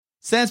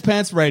Sans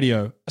Pants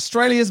Radio,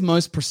 Australia's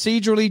most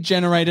procedurally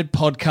generated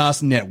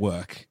podcast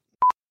network.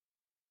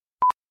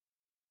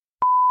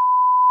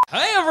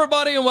 Hey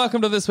everybody, and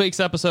welcome to this week's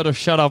episode of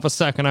Shut Up a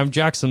Second. I'm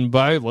Jackson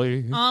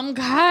Bailey. I'm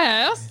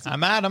Cass.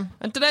 I'm Adam.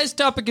 And today's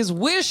topic is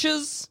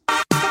wishes.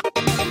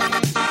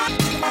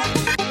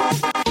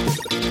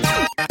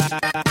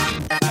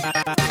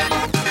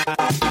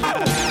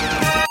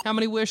 How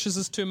many wishes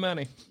is too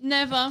many?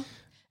 Never.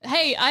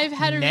 Hey, I've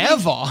had a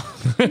Never.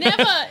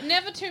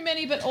 never too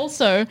many, but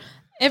also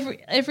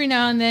every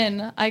now and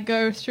then I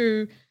go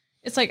through.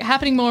 It's like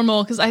happening more and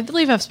more because I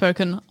believe I've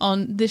spoken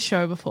on this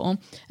show before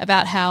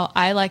about how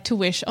I like to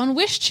wish on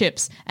wish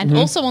chips and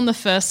also on the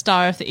first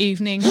star of the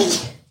evening.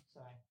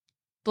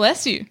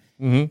 Bless you.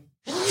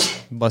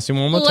 Mm-hmm. Bless you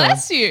one more time.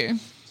 Bless you.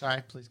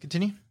 Sorry, please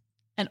continue.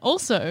 And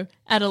also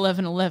at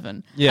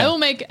 11:11. Yeah. I will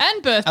make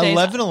and birthdays.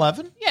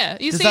 11:11? Yeah.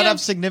 You Does see that have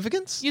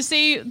significance? You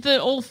see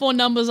that all four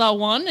numbers are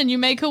one and you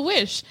make a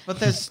wish. But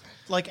there's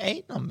like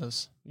 8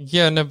 numbers.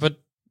 Yeah, no, but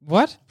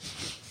what?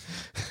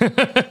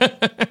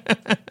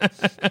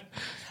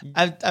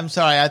 I'm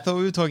sorry, I thought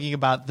we were talking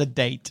about the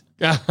date.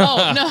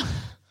 Oh, no.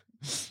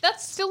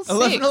 That's still 6.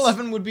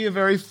 11:11 would be a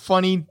very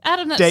funny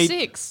Adam, that's date.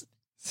 6.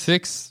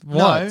 6 No.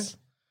 what?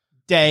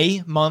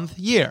 Day, month,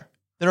 year.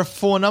 There are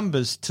 4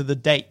 numbers to the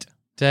date.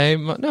 Day,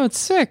 no, it's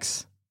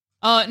 6.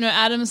 Oh, no,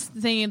 Adam's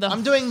thinking the...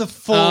 I'm doing the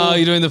full, Oh,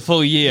 you're doing the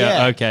full year.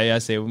 Yeah. Okay, I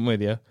see. I'm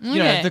with you. you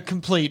know, Okay. the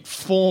complete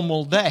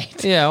formal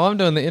date. Yeah, well, I'm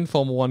doing the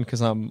informal one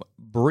because I'm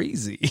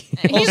breezy.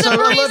 He's Also, a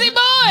breezy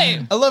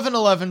boy!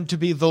 11:11 to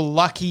be the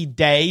lucky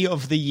day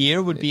of the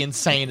year would be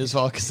insane as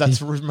well because that's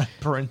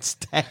Remembrance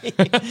Day.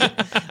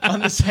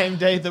 On the same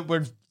day that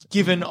we're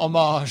given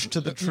homage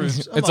to the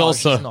troops. Homage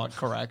also- is not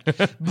correct.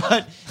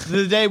 But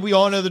the day we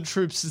honor the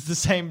troops is the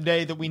same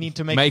day that we need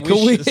to make a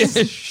wishes.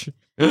 wish.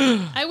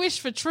 I wish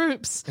for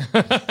troops.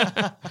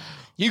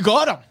 You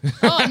got them.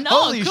 Oh, no,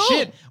 Holy cool.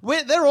 shit.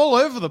 They're all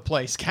over the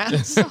place,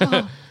 Cass.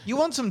 You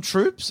want some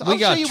troops? I'll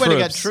show you where to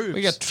get troops.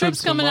 We got Troops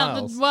troops coming out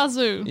miles. the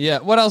wazoo. Yeah,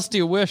 what else do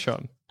you wish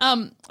on?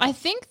 I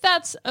think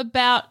that's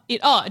about it.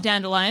 Oh,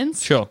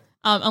 dandelions. Sure.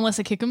 Unless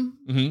I kick them.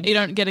 Mm-hmm. You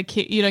don't get a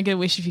kick. You don't get a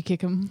wish if you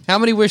kick them. How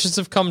many wishes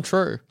have come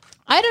true?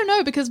 I don't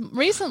know because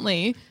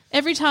recently,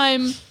 every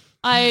time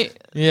I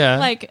Yeah.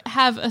 like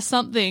have a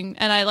something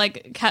and I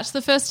like catch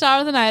the first star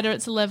of the night or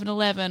it's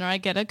 11:11 or I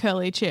get a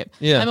curly chip.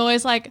 Yeah. I'm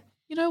always like,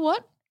 you know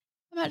what?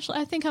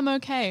 I think I'm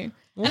okay.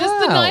 And it's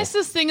the Wow.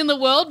 nicest thing in the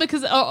world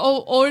because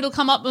or it'll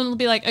come up and it'll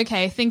be like,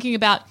 okay, thinking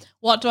about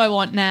what do I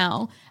want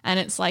now? And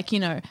it's like, you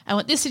know, I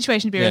want this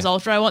situation to be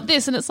resolved or I want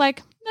this. And it's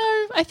like,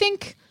 no, I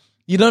think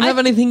You don't have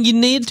anything you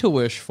need to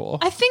wish for.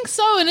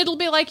 so. And it'll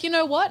be like, you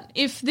know what?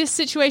 If this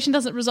situation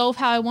doesn't resolve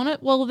how I want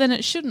it, well, then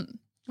it shouldn't.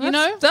 You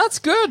know? That's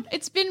good.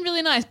 It's been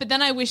really nice, but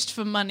then I wished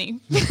for money.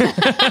 Did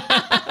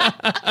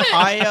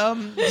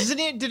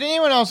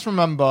anyone else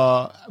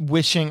remember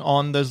wishing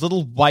on those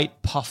little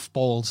white puff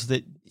balls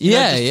that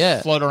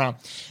just float around?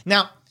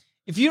 Now,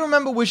 if you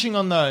remember wishing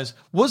on those,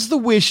 did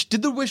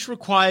the wish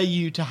require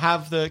you to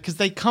have because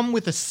they come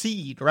with a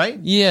seed, right?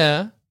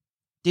 Yeah.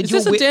 Is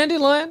this a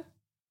dandelion?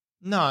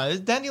 No,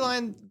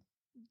 dandelion.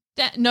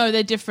 No,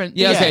 they're different.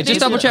 Yeah, okay. These Just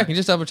double are-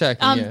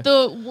 checking. Yeah.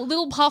 The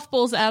little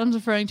puffballs that Adam's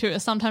referring to are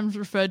sometimes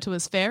referred to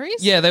as fairies.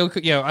 Yeah,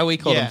 we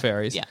call them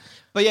fairies. Yeah.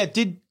 But yeah,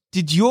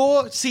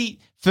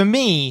 for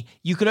me,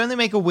 you could only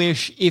make a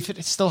wish if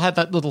it still had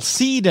that little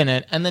seed in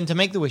it, and then to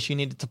make the wish, you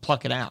needed to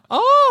pluck it out.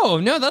 Oh,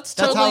 no, that's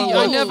That's totally.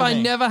 how it works I for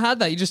me. never had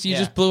that. You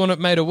just blew on it,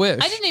 made a wish.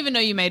 I didn't even know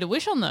you made a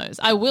wish on those.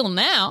 I will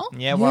now.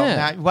 Yeah, well,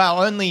 Yeah.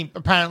 only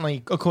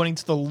apparently according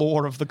to the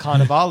lore of the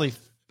Carnivali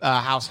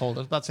household.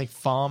 I was about to say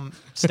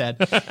farmstead.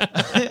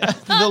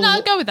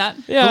 No, go with that.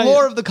 The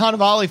lore of the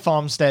Carnivali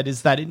farmstead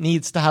is that it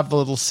needs to have the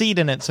little seed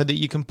in it so that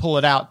you can pull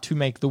it out to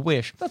make the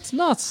wish. That's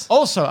nuts.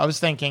 Also, I was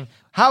thinking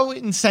how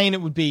insane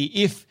it would be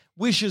if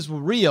wishes were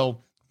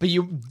real, but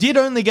you did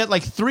only get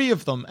like 3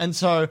 of them. And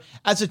so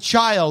as a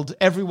child,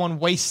 everyone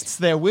wastes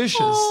their wishes.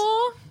 Aw.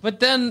 But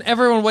then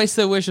everyone wastes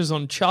their wishes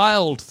on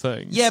child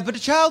things. Yeah, but a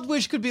child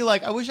wish could be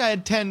like, I wish I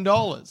had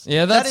 $10.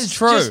 Yeah, that's That is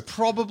true. just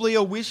probably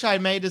a wish I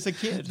made as a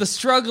kid. The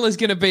struggle is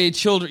going to be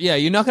children. Yeah,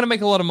 you're not going to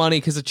make a lot of money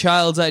because a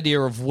child's idea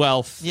of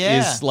wealth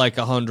is like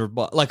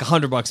 $100, like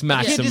 $100 A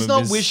maximum. kid is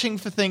not wishing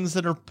for things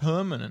that are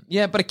permanent.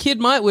 Yeah, but a kid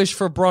might wish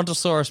for a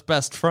Brontosaurus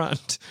best friend,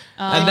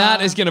 and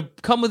that is going to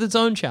come with its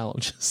own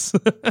challenges.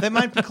 They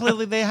might be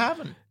clearly they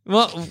haven't.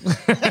 Well,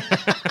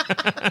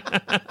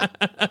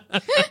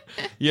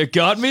 you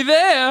got me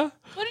there.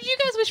 What did you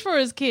guys wish for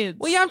as kids?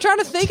 Well, yeah, I'm trying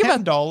to think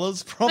about.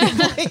 $10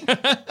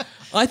 probably.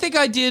 I think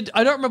I did.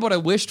 I don't remember what I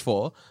wished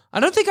for. I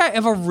don't think I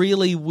ever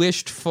really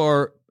wished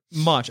for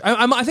much.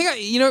 I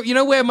think you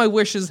know where my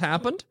wishes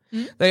happened.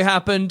 They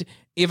happened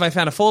if I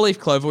found a 4-leaf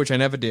clover, which I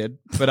never did.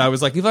 But I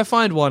was like, if I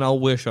find one, I'll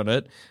wish on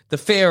it. The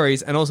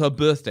fairies, and also a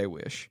birthday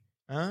wish.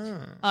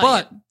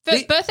 But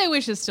birthday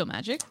wish is still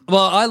magic.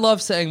 well, I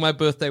love saying my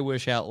birthday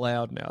wish out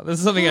loud now. This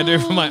is something I do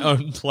for my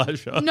own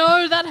pleasure.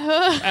 No, that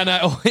hurt. And I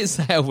always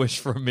say I wish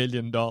for $1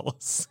 million.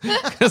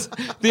 Because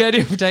the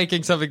idea of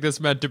taking something that's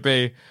meant to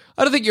be,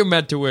 I don't think you're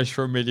meant to wish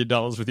for $1 million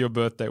with your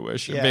birthday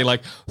wish and be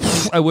like,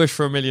 I wish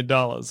for $1 million.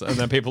 And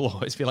then people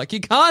always be like,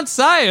 you can't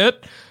say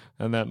it.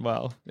 And then,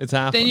 well, it's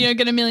happened. Then you don't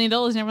get $1 million,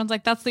 and everyone's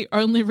like, "That's the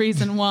only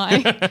reason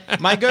why."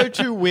 My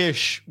go-to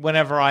wish,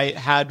 whenever I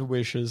had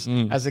wishes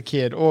as a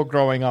kid or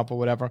growing up or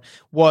whatever,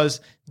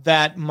 was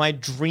that my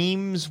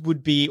dreams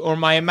would be, or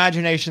my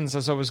imaginations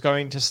as I was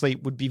going to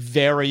sleep would be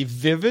very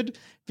vivid,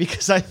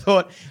 because I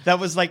thought that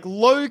was like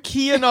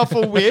low-key enough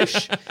a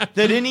wish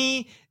that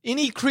any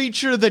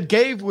creature that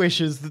gave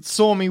wishes that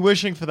saw me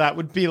wishing for that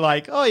would be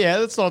like, oh yeah,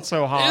 that's not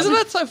so hard. Isn't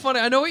that so funny?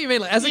 I know what you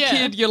mean. Like, as a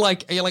kid, you're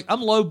like,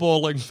 I'm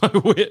lowballing my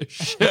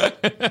wish.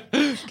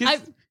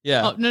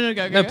 Yeah. Oh, no,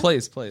 go. No,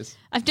 please.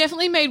 I've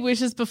definitely made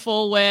wishes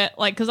before where,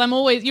 like,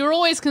 because you're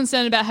always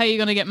concerned about how you're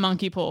going to get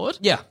monkey pawed.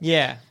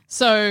 Yeah.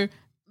 So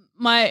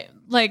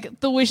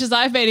the wishes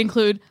I've made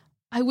include,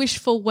 I wish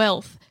for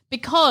wealth,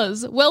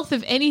 because wealth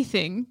of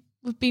anything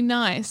would be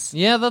nice.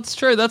 Yeah, that's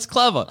true. That's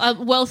clever.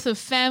 Wealth of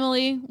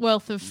family,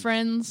 wealth of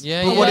friends.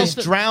 Yeah, But what is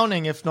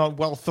drowning if not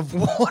wealth of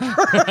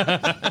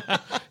water?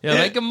 Yeah,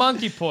 make a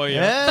monkey paw you.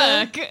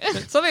 Fuck.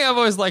 Something I've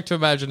always liked to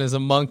imagine is a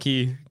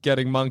monkey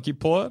getting monkey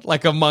paw.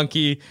 Like a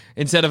monkey,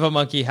 instead of a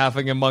monkey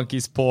having a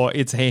monkey's paw,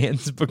 its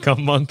hands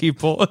become monkey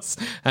paws,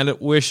 and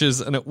it wishes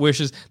and it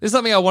wishes. This is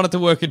something I wanted to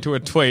work into a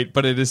tweet,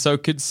 but it is so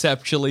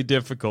conceptually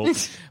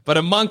difficult. But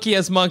a monkey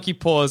has monkey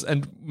paws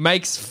and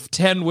makes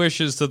 10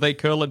 wishes so they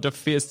curl into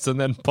fists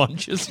and then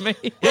punches me.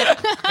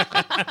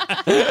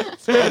 I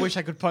wish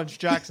I could punch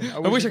Jackson. I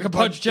wish I could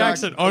punch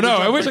Jackson. Oh no,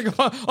 I wish I could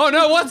punch. Oh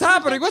no, what's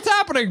happening? What's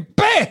happening?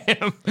 Bam!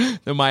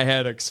 Then my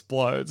head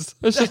explodes.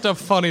 It's just a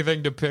funny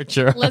thing to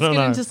picture. Let's get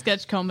into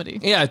sketch comedy.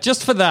 Yeah,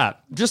 just for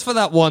that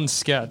one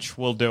sketch,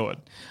 we'll do it.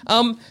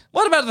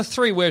 What about the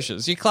 3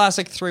 wishes? Your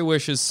classic 3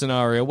 wishes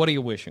scenario. What are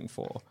you wishing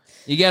for?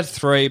 You get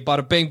 3,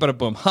 bada bing, bada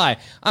boom. Hi,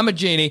 I'm a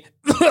genie.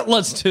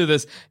 Let's do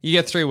this. You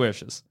get 3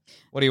 wishes.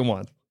 What do you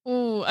want?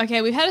 Ooh,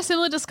 okay. We've had a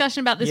similar discussion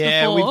about this before.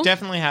 Yeah, we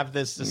definitely have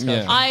this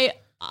discussion. Yeah.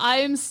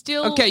 I'm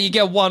still... Okay, you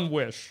get 1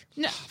 wish.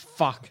 No.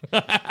 Fuck.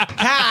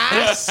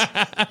 Cass!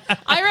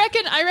 I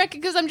reckon,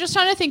 because I'm just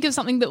trying to think of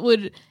something that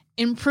would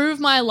improve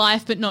my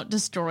life but not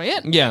destroy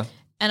it. Yeah.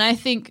 And I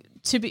think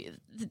to be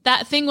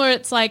that thing where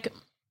it's like,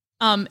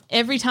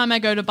 every time I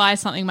go to buy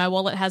something, my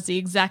wallet has the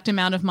exact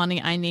amount of money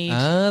I need.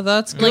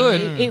 That's Like,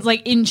 good. it's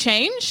like in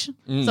change.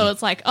 So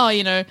it's like,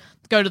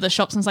 go to the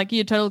shops and it's like,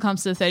 your total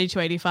comes to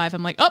 $32.85.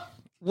 I'm like, oh.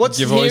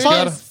 You've always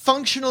got it.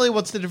 Functionally,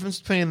 what's the difference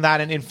between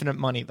that and infinite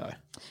money, though?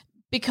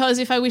 Because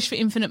if I wish for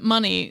infinite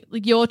money,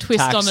 like your twist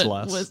Tax on it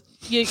less. was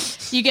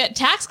you get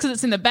tax because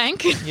it's in the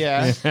bank.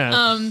 Yeah.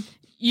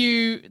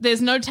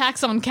 There's no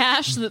tax on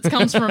cash that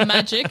comes from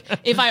magic.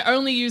 If I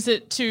only use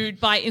it to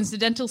buy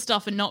incidental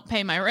stuff and not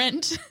pay my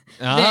rent,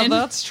 then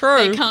that's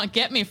true. They can't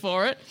get me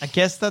for it. I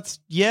guess that's...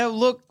 Yeah,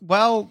 look,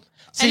 well...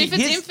 See, and if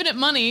it's infinite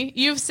money,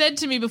 you've said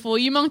to me before,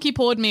 you monkey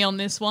pawed me on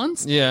this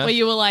once, Yeah. where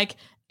you were like,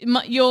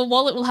 your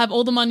wallet will have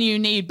all the money you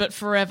need, but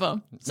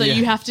forever. So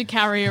you have to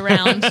carry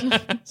around.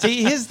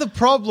 See, here's the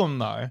problem,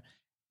 though.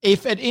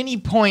 If at any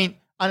point,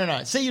 I don't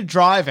know, say you're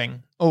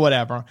driving or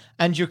whatever,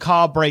 and your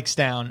car breaks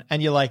down,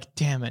 and you're like,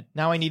 damn it,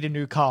 now I need a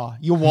new car.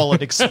 Your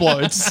wallet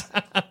explodes.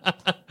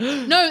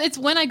 No, it's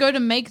when I go to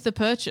make the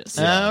purchase.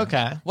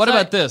 Okay. What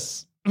about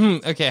this?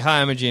 Okay,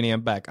 hi, I'm a genie. I'm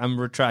back. I'm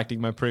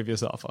retracting my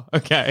previous offer.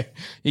 Okay.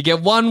 You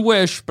get 1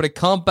 wish, but it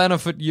can't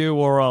benefit you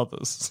or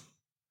others.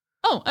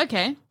 Oh,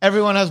 okay.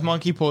 Everyone has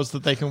monkey paws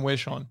that they can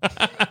wish on.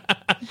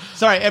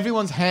 Sorry,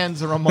 everyone's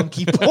hands are a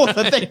monkey paw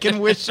that they can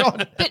wish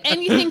on. But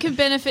anything can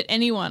benefit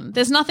anyone.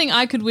 There's nothing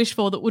I could wish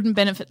for that wouldn't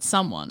benefit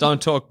someone.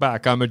 Don't talk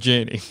back. I'm a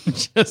genie.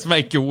 Just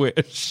make your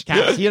wish.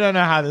 Cass, you don't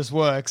know how this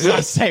works.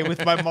 I say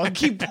with my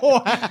monkey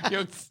paw.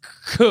 Your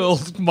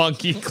curled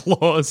monkey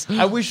claws.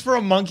 I wish for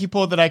a monkey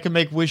paw that I can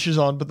make wishes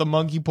on, but the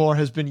monkey paw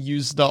has been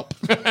used up.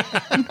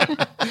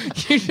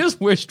 You just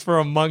wished for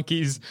a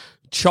monkey's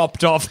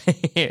chopped off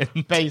hand.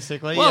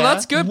 Basically, Well, yeah.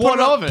 that's good. What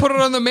of it? Put it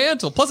on the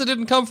mantle. Plus, it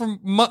didn't come from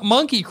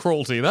monkey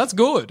cruelty. That's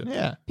good.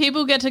 Yeah.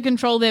 People get to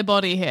control their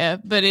body hair,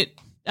 but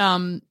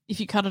if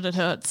you cut it, it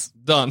hurts.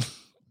 Done.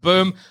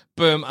 Boom,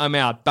 boom. I'm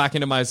out. Back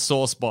into my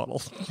sauce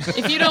bottle.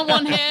 If you don't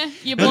want hair,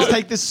 you Let's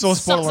take this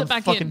sauce sucks bottle it and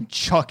back fucking in.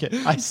 chuck it,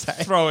 I say.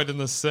 Throw it in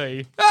the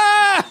sea.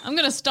 Ah! I'm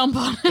gonna stomp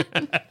on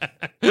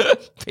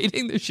it.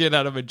 Beating the shit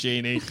out of a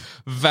genie.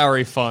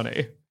 Very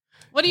funny.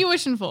 What are you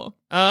wishing for?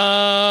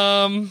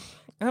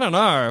 I don't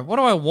know. What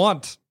do I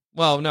want?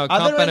 Well, no, it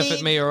can't there benefit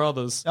any- me or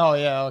others. Oh,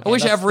 yeah, okay. I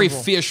wish that's every the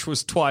rule. fish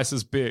was twice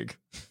as big.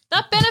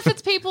 That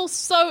benefits people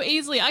so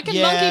easily. I can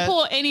Yeah. monkey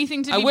paw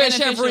anything to be I wish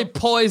beneficial. every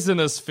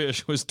poisonous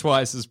fish was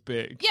twice as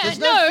big. Yeah, There's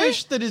no, no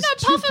fish that is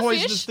too puffer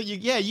poisonous fish. that you...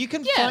 Yeah, you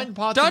can Yeah. find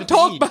parts Don't of it to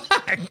talk eat.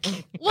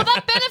 back. Well,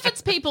 that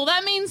benefits people.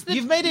 That means that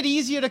You've made it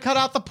easier to cut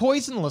out the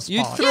poisonless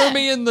You part. threw Yeah.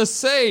 me in the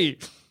sea.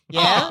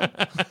 Yeah?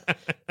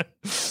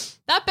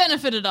 that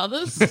benefited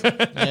others.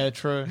 Yeah,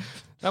 true.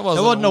 That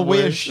wasn't, wasn't a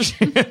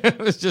wish. It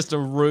was just a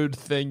rude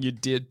thing you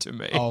did to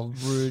me. Oh,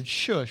 rude.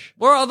 Shush.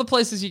 Where are other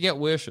places you get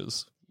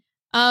wishes?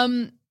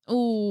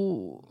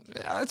 Ooh.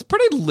 It's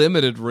pretty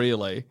limited,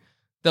 really.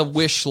 The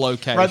wish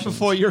location. Right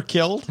before you're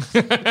killed?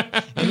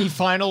 Any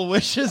final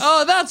wishes?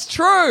 Oh, that's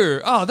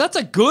true. Oh, that's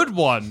a good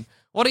one.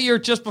 What are your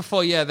just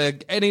before? Yeah,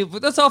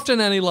 that's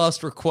often any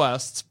last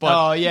requests,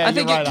 but Oh, yeah, I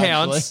think you're it right,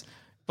 counts.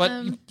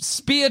 But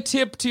spear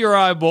tip to your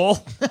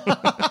eyeball.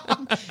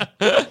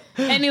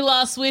 Any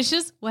last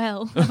wishes?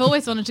 Well, I've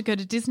always wanted to go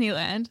to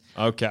Disneyland.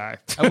 Okay.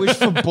 I wish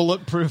for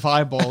bulletproof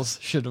eyeballs.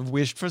 Should have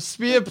wished for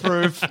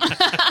spear-proof.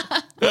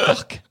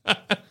 Fuck.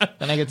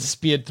 Then I get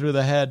speared through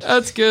the head.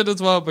 That's good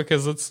as well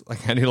because it's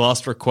like any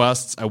last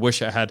requests. I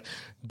wish I had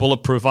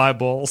bulletproof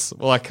eyeballs.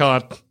 Well, I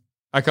can't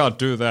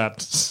do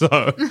that.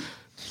 So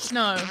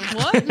No,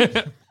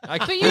 what?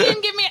 But you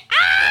didn't give me.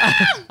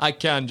 I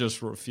can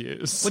just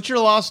refuse. What's your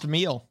last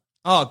meal?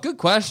 Oh, good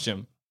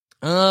question.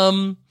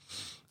 I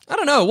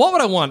don't know. What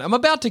would I want? I'm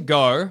about to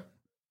go.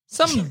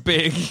 Something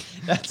big.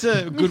 That's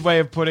a good way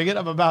of putting it.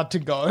 I'm about to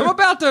I'm go.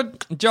 about to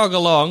jog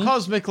along.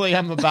 Cosmically,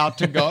 I'm about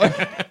to go.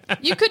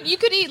 You could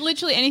eat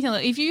literally anything.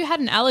 Like, if you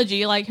had an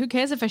allergy, like who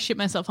cares if I shit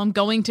myself? I'm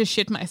going to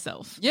shit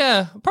myself.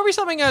 Yeah, probably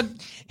something I'd...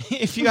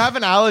 If you have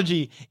an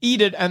allergy,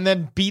 eat it and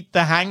then beat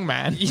the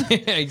hangman. Yeah,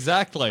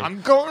 exactly.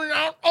 I'm going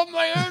out on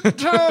my own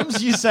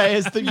terms, you say,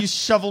 as you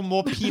shovel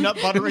more peanut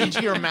butter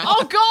into your mouth.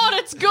 Oh God,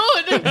 it's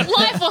good.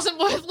 Life wasn't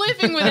worth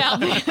living without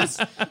this.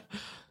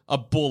 A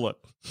bullet.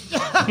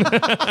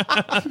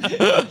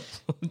 The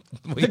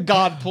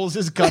guard pulls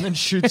his gun and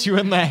shoots you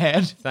in the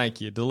head. Thank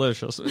you.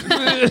 Delicious.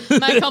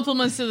 My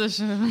compliments to the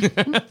show.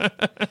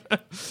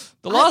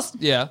 The last...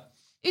 Yeah.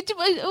 It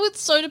would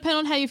so depend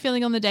on how you're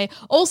feeling on the day.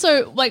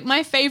 Also, like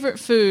my favorite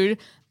food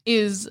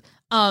is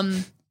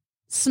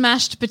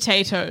smashed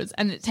potatoes,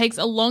 and it takes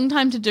a long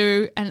time to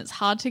do, and it's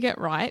hard to get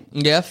right.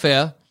 Yeah,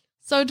 fair.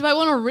 So do I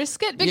want to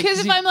risk it? Because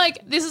if I'm like,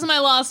 this is my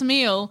last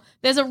meal,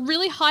 there's a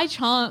really high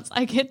chance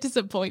I get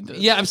disappointed.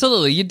 Yeah,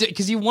 absolutely.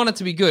 Because you want it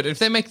to be good. If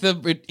they make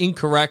it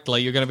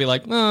incorrectly, you're going to be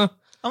like,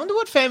 I wonder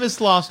what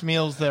famous last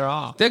meals there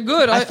are. they're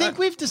good. I think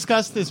we've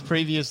discussed this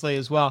previously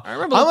as well. I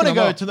remember I want to looking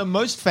them go up. to the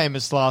most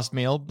famous last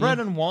meal, bread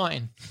and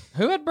wine.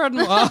 Who had bread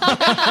and wine?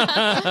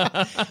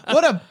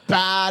 What a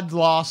bad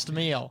last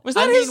meal. Was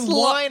that I his mean,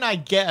 la- wine, I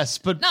guess,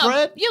 but No,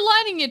 bread? you're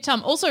lining your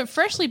tongue. Also,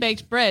 freshly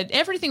baked bread.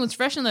 Everything was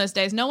fresh in those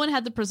days. No one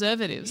had the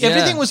preservatives. Yeah.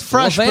 Everything was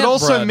fresh, Well, they but had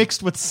also bread.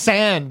 mixed with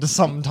sand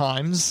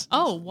sometimes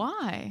Oh,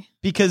 why?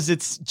 because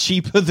it's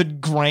cheaper than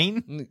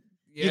grain.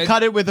 You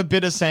cut it with a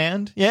bit of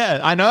sand.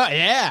 Yeah, I know.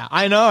 Yeah,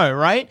 I know,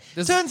 right?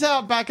 Turns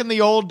out back in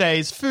the old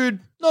days, food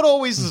not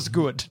always as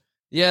good.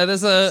 Yeah,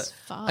 there's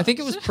I think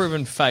it was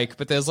proven fake,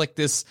 but there's like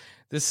this,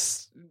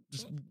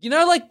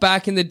 like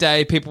back in the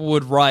day, people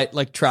would write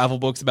like travel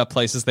books about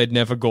places they'd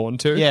never gone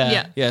to.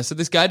 Yeah. Yeah, so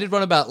this guy did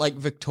one about like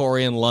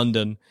Victorian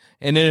London,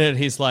 and in it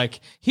he's like,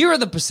 here are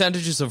the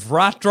percentages of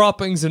rat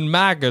droppings and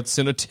maggots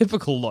in a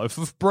typical loaf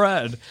of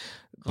bread.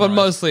 But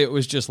mostly it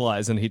was just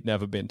lies, and he'd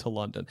never been to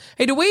London.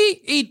 Hey, do we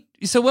eat...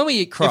 So when we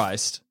eat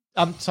Christ...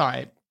 I'm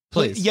sorry.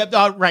 Please. Yep,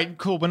 right,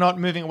 cool. We're not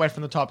moving away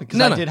from the topic because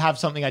No. I did have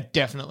something I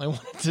definitely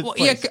wanted to Well,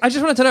 yeah, I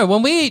just wanted to know,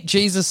 when we eat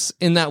Jesus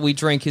in that we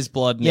drink his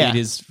blood and Yeah. eat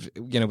his,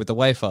 with the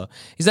wafer,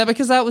 is that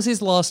because that was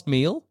his last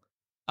meal?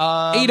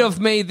 Eat of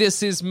me,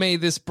 this is me,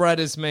 this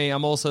bread is me,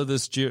 I'm also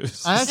this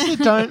juice. I actually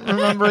don't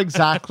remember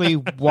exactly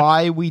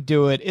why we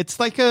do it. It's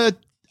like a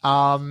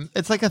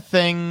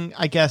thing,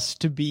 I guess,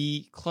 to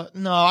be...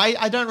 No,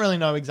 I don't really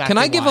know exactly Can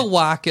I give why. a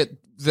whack at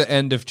the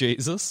end of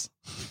Jesus?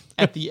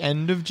 At the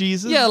end of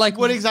Jesus? Yeah, like-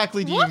 what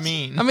exactly do you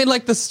mean? I mean,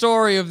 like the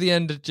story of the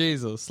end of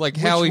Jesus. Like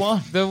how Which he...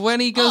 one? When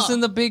he goes in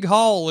the big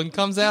hole and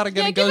comes out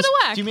again Yeah, and give goes... it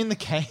a whack. Do you mean the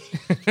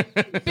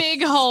cave?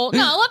 Big hole.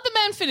 No, let the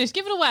man finish.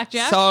 Give it a whack,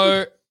 Jack.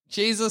 So,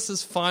 Jesus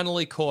is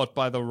finally caught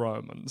by the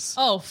Romans.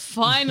 Oh,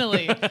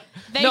 finally.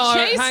 They No,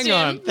 chased hang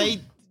him.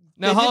 on.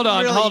 Now hold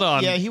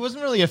on. Yeah, he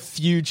wasn't really a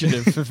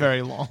fugitive for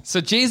very long.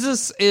 So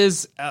Jesus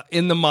is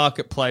in the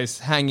marketplace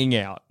hanging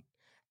out,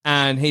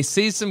 and he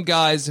sees some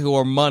guys who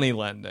are money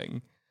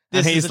lending.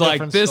 This And is he's a like,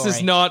 different this story.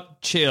 is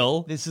not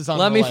chill. This is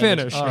Let me unrelated.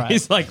 finish. All right.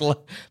 He's like,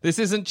 this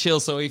isn't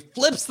chill. So he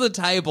flips the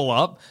table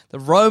up. The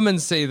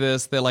Romans see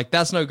this. They're like,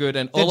 that's no good.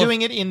 And They're all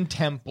doing it in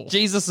temple. of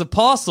Jesus'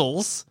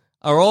 apostles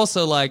are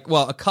also like,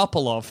 well, a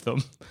couple of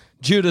them.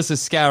 Judas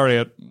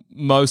Iscariot,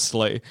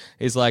 mostly,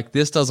 is like,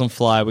 this doesn't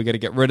fly. We got to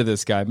get rid of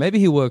this guy. Maybe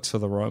he works for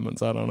the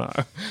Romans. I don't know.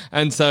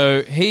 And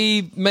so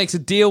he makes a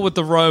deal with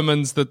the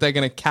Romans that they're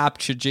going to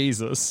capture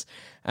Jesus.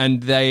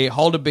 And they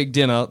hold a big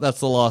dinner. That's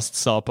the Last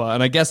Supper.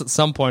 And I guess at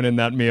some point in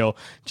that meal,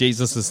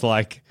 Jesus is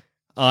like,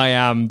 I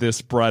am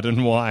this bread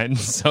and wine.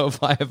 So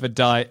if I ever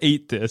die,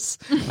 eat this.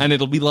 And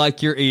it'll be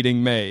like you're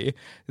eating me.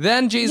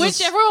 Then Jesus...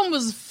 Which everyone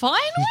was fine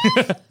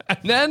with?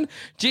 And then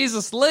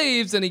Jesus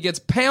leaves and he gets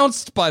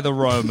pounced by the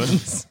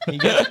Romans. He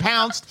gets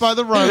pounced by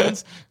the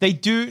Romans. They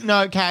do...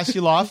 No, Cass,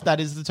 you laugh. That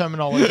is the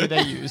terminology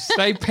they use.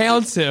 They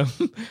pounce him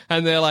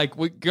and they're like,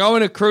 we're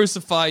going to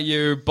crucify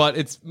you, but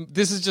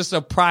this is just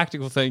a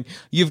practical thing.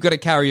 You've got to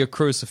carry a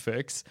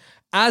crucifix.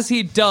 As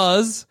he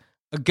does,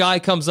 a guy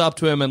comes up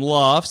to him and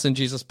laughs, and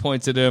Jesus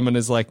points at him and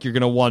is like, "You're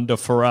going to wander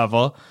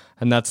forever."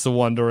 And that's the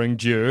wandering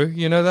Jew.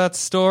 You know that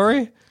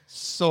story?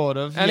 Sort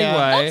of. Anyway.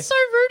 Yeah. That's so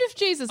rude of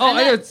Jesus. Oh, And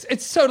I know, that-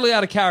 it's totally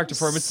out of character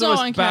for him. It's So the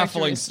most baffling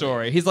uncharacteristic.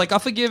 story. He's like, "I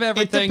forgive It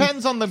everything."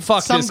 depends on the.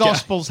 Fuck some this guy.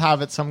 gospels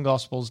have it, some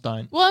gospels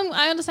don't. Well,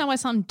 I understand why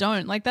some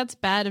don't. Like, that's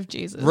bad of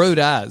Jesus. Rude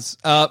as.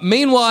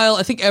 Meanwhile,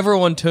 I think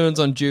everyone turns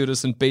on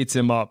Judas and beats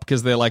him up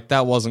because they're like,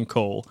 "That wasn't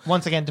cool."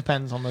 Once again,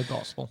 depends on the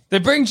gospel. They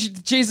bring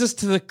Jesus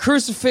to the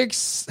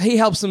crucifix. He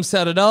helps them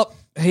set it up.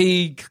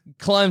 He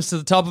climbs to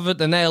the top of it.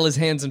 They nail his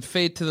hands and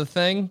feet to the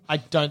thing. I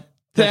don't.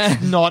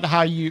 That's Then- not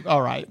how you.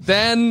 All right.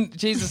 Then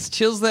Jesus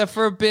chills there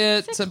for a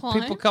bit. Is So it climb?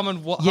 people come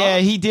and Yeah,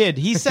 he did.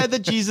 He said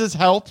that Jesus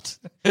helped,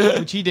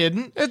 which he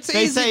didn't. It's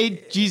they easy.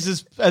 say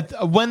Jesus,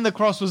 when the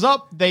cross was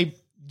up,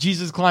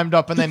 Jesus climbed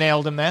up and they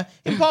nailed him there.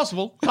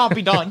 Impossible. Can't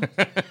be done.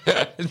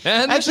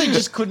 Then, Actually,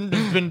 just couldn't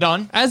have been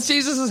done. as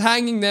Jesus is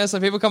hanging there, so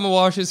people come and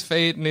wash his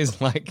feet, and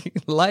he's like,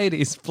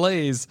 "Ladies,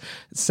 please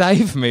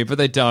save me," but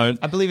they don't.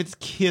 I believe it's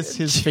kiss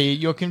his feet.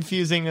 You're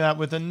confusing that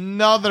with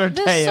another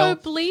They're tale. so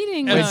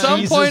bleeding. And though. at some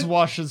Jesus point-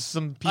 washes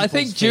some people's I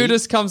think feet.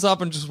 Judas comes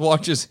up and just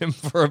watches him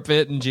for a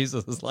bit, and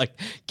Jesus is like,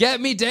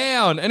 "Get me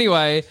down."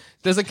 Anyway,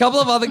 there's a couple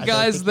of other I don't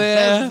guys think he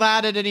there. says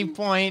that at any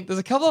point. There's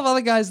a couple of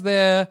other guys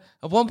there.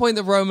 At one point,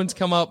 the Romans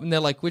come up and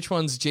they're like, "Which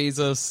one's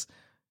Jesus?"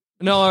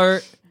 No.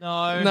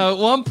 At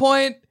one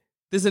point,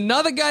 there's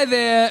another guy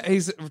there.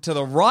 He's to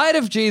the right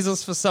of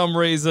Jesus for some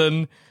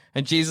reason.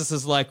 And Jesus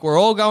is like, "We're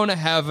all going to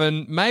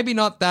heaven. Maybe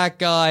not that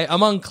guy.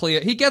 I'm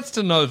unclear." He gets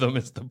to know them,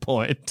 is the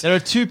point. There are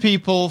two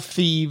people,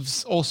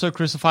 thieves, also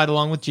crucified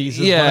along with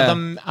Jesus. Yeah. One of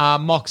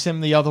them mocks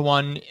him. The other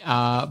one,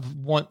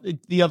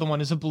 the other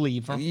one is a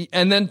believer.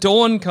 And then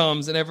dawn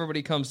comes and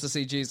everybody comes to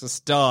see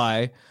Jesus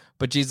die.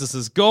 But Jesus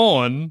is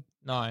gone.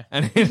 No,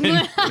 And in,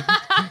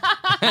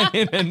 and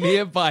in a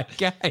nearby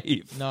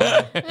cave, no.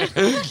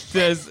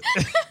 there's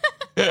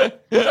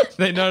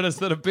they notice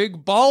that a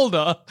big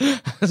boulder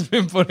has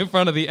been put in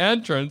front of the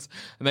entrance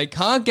and they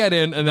can't get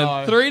in. And then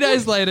No. 3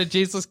 days later,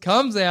 Jesus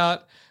comes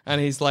out and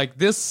he's like,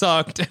 "This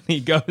sucked," and he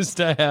goes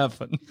to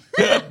heaven.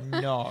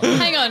 No.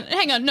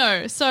 Hang on.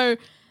 No. So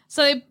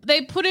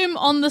they put him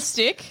on the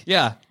stick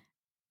Yeah.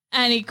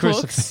 and he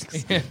cooks.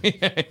 Crucifix.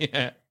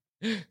 Yeah.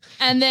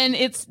 And then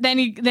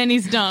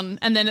he's done,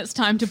 and then it's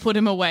time to put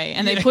him away,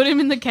 and they put him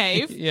in the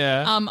cave.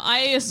 Yeah. I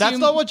assume That's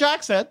not what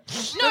Jack said.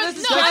 No, This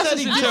is no. Jack's I'm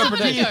having a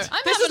interpretation. go.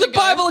 I'm This having is a the go.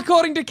 Bible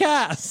according to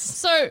Cass.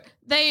 So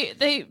they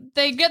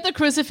get the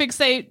crucifix,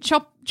 they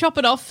chop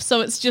it off,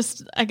 so it's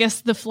just, I guess,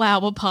 the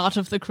flower part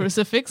of the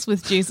crucifix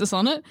with Jesus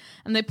on it,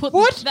 and they put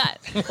that.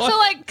 So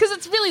like, because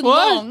it's really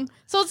What? long,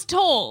 so it's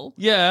tall.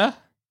 Yeah.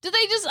 Did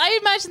they just? I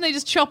imagine they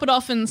just chop it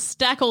off and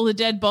stack all the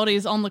dead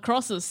bodies on the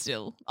crosses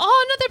still.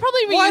 Oh no, they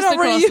probably reuse Why not the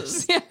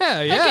crosses. reuse?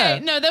 Yeah. Okay,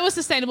 no, they were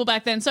sustainable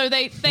back then. So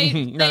they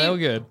No, they were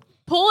good.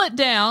 pull it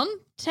down,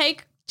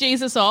 take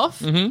Jesus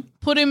off,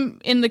 put him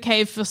in the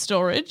cave for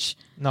storage.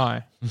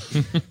 No.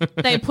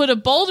 They put a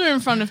boulder in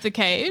front of the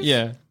cave.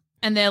 Yeah.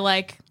 And they're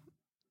like,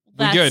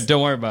 We're that's good.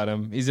 Don't worry about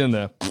him. He's in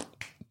there.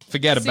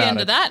 Forget the about end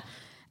it. of that.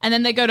 And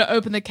then they go to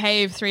open the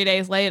cave 3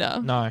 days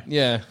later. No.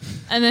 Yeah.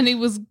 And then he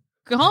was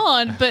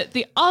gone, but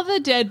the other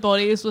dead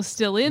bodies were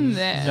still in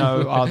there.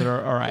 No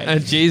other. All right.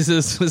 And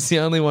Jesus was the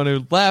only one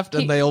who left,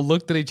 and they all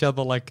looked at each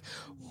other like,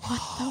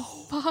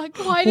 Fuck,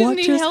 why didn't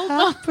he help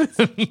us?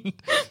 happened?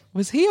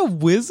 Was he a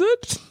wizard?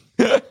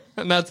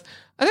 And that's,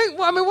 I think,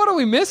 well, I mean, what are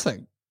we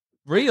missing?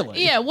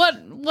 Really? Yeah, what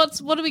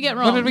did we get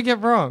wrong? What did we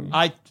get wrong?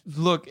 I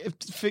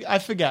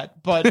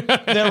forget, but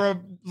there are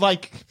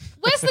like.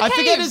 Where's the I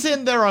forget cave? as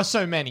in there are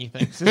so many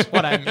things. Is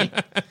what I mean.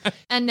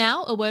 And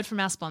now a word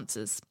from our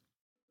sponsors.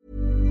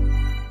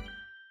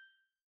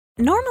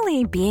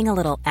 Normally, being a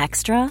little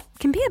extra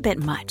can be a bit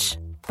much,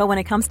 but when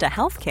it comes to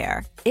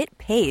healthcare, it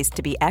pays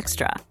to be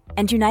extra.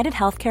 And United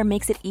Healthcare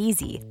makes it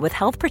easy with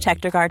Health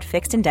Protector Guard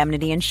fixed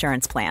indemnity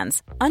insurance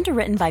plans.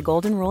 Underwritten by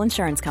Golden Rule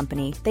Insurance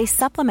Company, they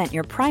supplement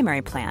your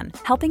primary plan,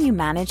 helping you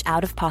manage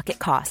out-of-pocket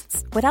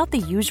costs without the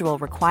usual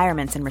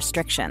requirements and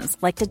restrictions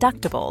like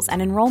deductibles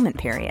and enrollment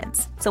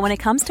periods. So when it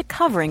comes to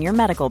covering your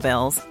medical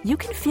bills, you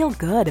can feel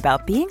good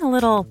about being a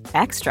little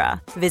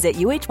extra. Visit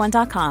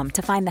uh1.com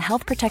to find the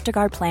Health Protector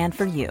Guard plan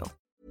for you.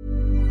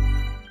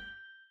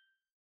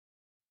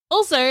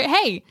 Also,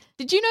 hey,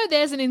 did you know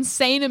there's an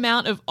insane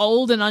amount of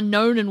old and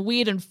unknown and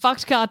weird and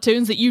fucked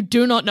cartoons that you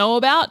do not know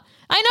about?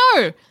 I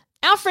know!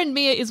 Our friend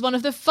Mia is one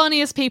of the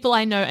funniest people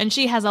I know, and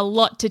she has a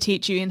lot to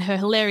teach you in her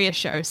hilarious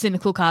show,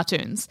 Cynical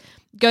Cartoons.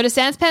 Go to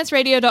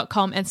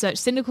sanspantsradio.com and search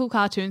Cynical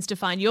Cartoons to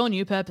find your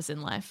new purpose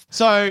in life.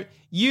 So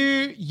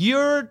you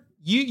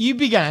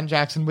began,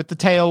 Jackson, with the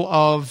tale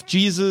of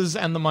Jesus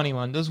and the money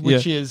lenders,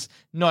 which is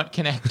not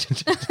connected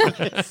to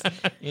this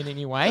in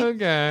any way.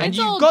 Okay. And It's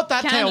you all got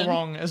that canon. tale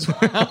wrong as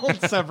well.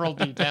 Several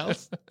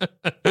details.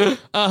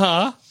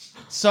 Uh-huh.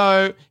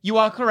 So you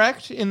are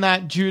correct in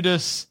that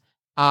Judas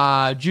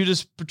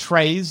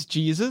betrays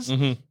Jesus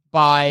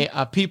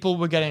by people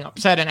were getting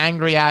upset and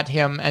angry at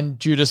him, and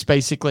Judas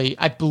basically,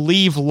 I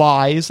believe,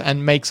 lies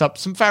and makes up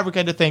some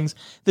fabricated things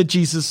that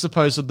Jesus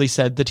supposedly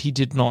said that he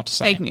did not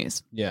say. Fake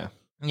news. Yeah.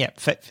 Yeah,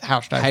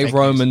 hashtag Hey, fake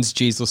Romans,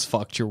 Jesus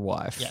fucked your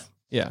wife. Yeah.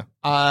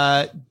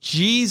 Yeah.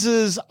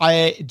 Jesus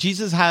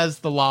has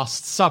the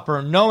Last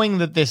Supper, knowing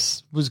that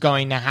this was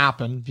going to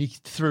happen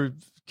through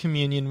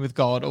communion with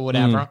God or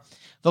whatever.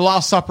 The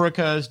Last Supper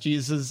occurs.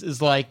 Jesus is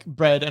like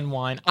bread and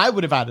wine. I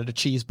would have added a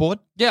cheese board.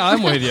 Yeah,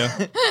 I'm with you.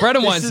 Bread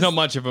and wine's not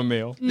much of a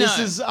meal.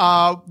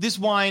 No. This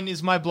wine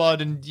is my blood,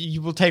 and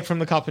you will take from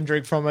the cup and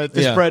drink from it.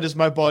 This Yeah. bread is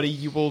my body.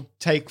 You will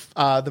take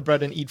the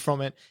bread and eat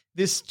from it.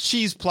 This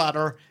cheese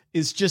platter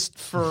is just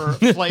for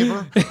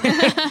flavor.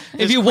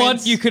 If you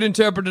want, you could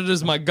interpret it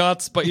as my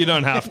guts, but you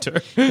don't have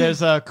to. There's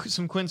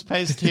some quince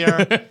paste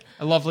here,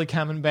 a lovely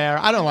camembert.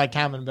 I don't like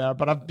camembert,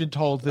 but I've been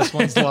told this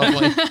one's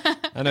lovely.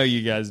 I know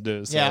you guys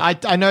do. So. Yeah,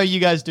 I know you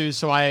guys do,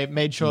 so I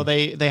made sure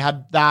they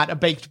had that, a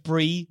baked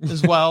brie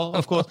as well,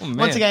 of course. man.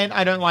 Once again,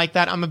 I don't like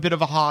that. I'm a bit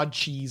of a hard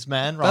cheese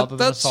man rather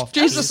than a that's soft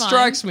Jesus cheese. That's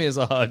strikes me as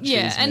a hard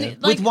Yeah, cheese, and man.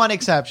 it, like, With one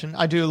exception,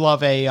 I do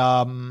love a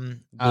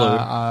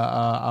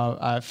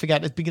I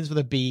forget, it begins with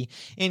a B.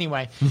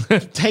 Anyway,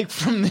 take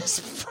from this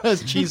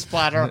first cheese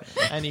platter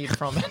and eat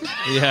from it.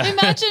 Yeah.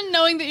 imagine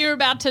knowing that you're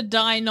about to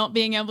die, not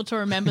being able to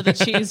remember the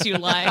cheese you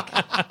like.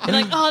 You're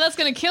like, oh, that's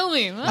going to kill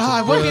me.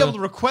 I won't be able to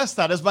request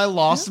that as my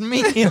last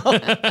meal.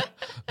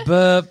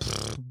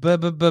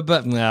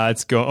 But nah,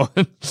 it's gone.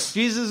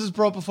 Jesus is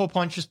brought before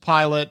Pontius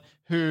Pilate,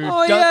 who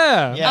Oh,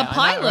 yeah. A I know,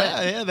 Pilate.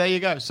 right? Yeah, there you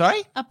go.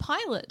 Sorry? A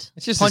pilot.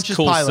 It's just Pontius his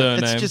cool Pilate.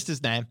 surname. It's just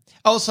his name.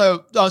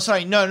 Also,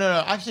 sorry,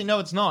 no. Actually, no,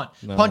 it's not.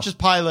 Pontius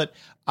Pilate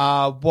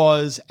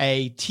was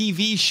a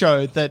TV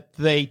show that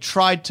they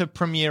tried to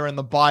premiere in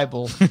the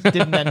Bible.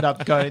 Didn't end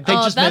up going. They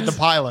just made the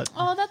pilot.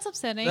 Oh, that's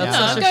upsetting. That's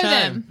no, such a go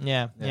shame.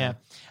 them. Yeah.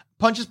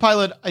 Pontius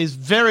Pilate is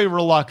very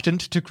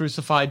reluctant to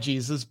crucify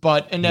Jesus,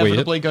 but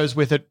inevitably goes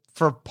with it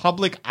for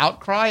public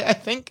outcry, I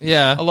think.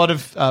 Yeah. A lot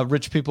of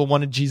rich people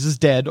wanted Jesus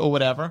dead or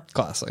whatever.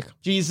 Classic.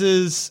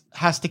 Jesus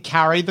has to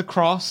carry the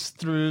cross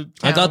through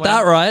town. I got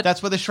that right.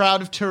 That's where the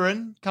Shroud of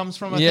Turin comes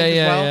from, I Yeah, think,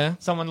 yeah, as well. yeah.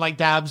 Someone like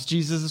dabs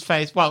Jesus'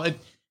 face. Well,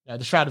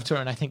 the Shroud of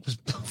Turin, I think, was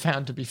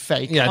found to be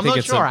fake. Yeah, I I'm think not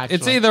it's sure, actually.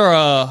 it's either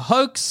a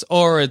hoax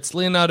or it's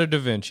Leonardo da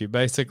Vinci,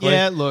 basically.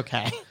 Yeah, look,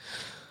 hey.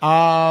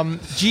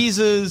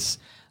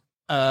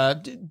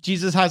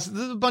 Jesus has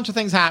a bunch of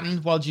things happen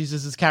while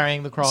Jesus is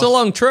carrying the cross. It's a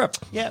long trip.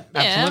 Yeah,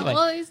 Yeah, absolutely.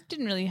 well, he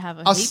didn't really have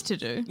a I'll heap to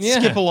do. Yeah.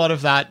 Skip a lot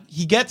of that.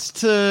 He gets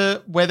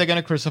to where they're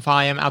going to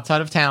crucify him outside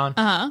of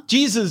town.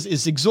 Jesus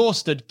is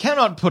exhausted,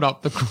 cannot put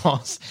up the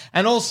cross.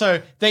 And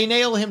also, they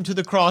nail him to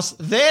the cross,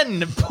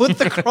 then put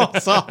the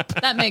cross up.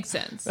 That makes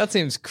sense. That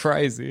seems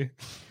crazy.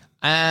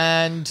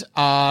 And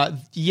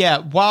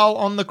while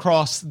on the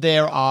cross,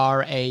 there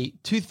are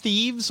two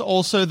thieves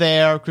also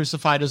there,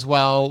 crucified as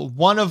well.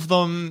 One of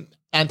them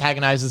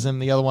antagonizes him.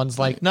 The other one's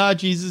like, "No,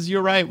 Jesus,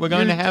 you're right. We're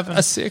going to heaven.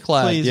 A sick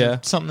lad, Please," yeah.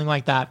 something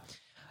like that.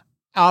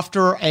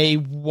 After a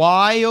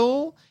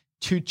while,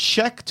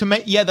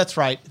 that's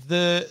right.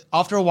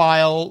 After a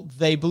while,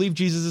 they believe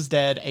Jesus is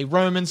dead. A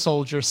Roman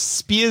soldier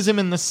spears him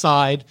in the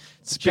side.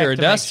 Spear of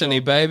destiny,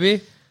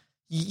 baby.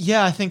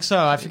 Yeah, I think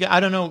so. I forget. I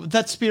don't know.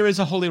 That spear is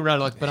a holy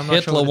relic, but I'm not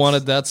sure. Hitler what it's-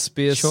 wanted that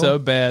spear so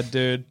bad,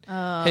 dude. He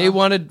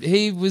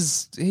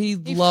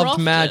loved frothed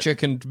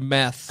magic and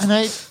meth. And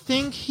I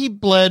think he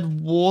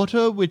bled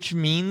water, which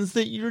means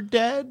that you're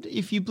dead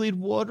if you bleed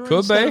water Could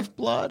instead be. of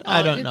blood.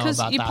 I don't know because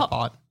about you that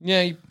part.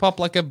 Yeah, you pop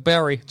like a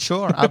berry.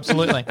 Sure,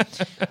 absolutely.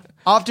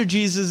 After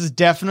Jesus is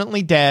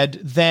definitely dead,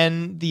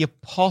 then the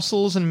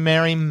apostles and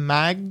Mary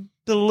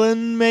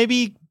Magdalene,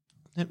 maybe.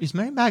 Is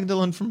Mary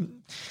Magdalene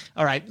from...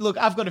 All right, look,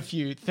 I've got a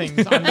few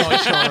things I'm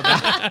not sure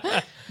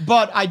about.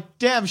 But I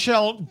damn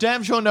sure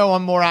know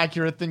I'm more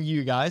accurate than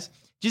you guys.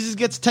 Jesus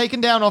gets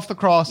taken down off the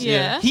cross.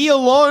 Yeah. He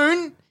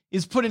alone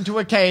is put into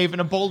a cave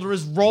and a boulder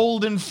is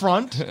rolled in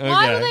front.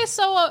 Why were they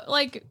so,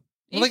 like...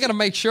 Well, they got to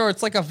make sure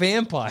it's like a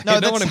vampire. No, They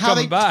don't that's want him how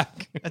coming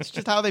back. That's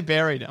just how they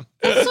buried him.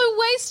 That's so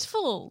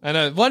wasteful. I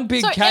know. One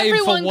big So cave for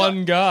everyone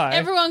one guy.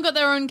 Everyone got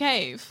their own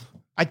cave.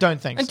 I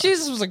don't think And so.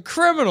 Jesus was a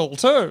criminal,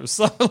 too.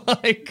 So,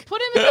 like,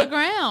 Put him in the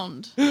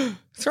ground.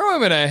 throw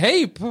him in a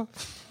heap.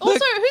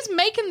 Also, who's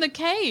making the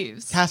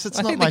caves? Cass, it's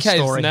I not think my the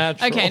cave's story.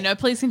 natural. Okay, no,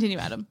 please continue,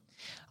 Adam.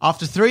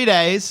 After 3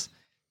 days,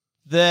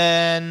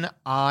 then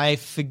I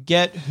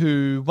forget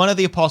who, one of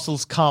the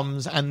apostles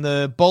comes and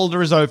the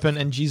boulder is open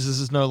and Jesus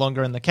is no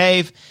longer in the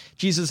cave.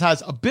 Jesus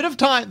has a bit of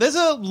time. There's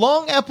a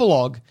long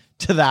epilogue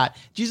to that.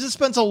 Jesus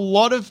spends a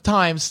lot of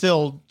time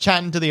still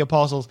chatting to the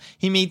apostles.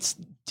 He meets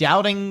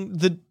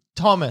Doubting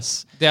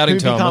Thomas. Doubting who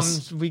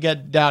Thomas. we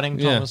get Doubting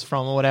Yeah. Thomas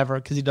from or whatever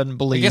because he doesn't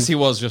believe. I guess he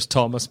was just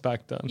Thomas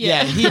back then.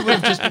 Yeah, he would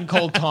have just been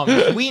called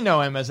Thomas. We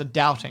know him as a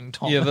Doubting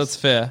Thomas. Yeah, that's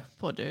fair.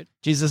 Poor dude.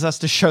 Jesus has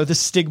to show the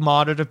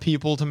stigmata to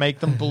people to make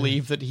them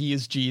believe that he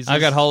is Jesus. I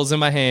got holes in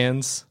my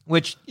hands.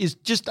 Which is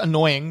just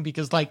annoying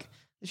because, like,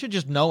 they should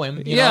just know him.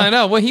 You Yeah, know? I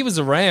know. Well, he was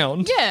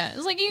around. Yeah,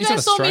 it's like, you He's not guys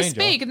a saw me stranger.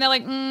 speak, and they're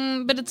like,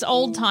 but it's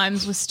old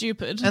times, we're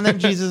stupid. And then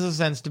Jesus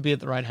ascends to be at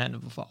the right hand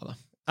of the Father.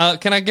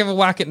 Can I give a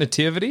whack at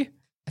Nativity?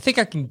 I think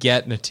I can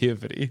get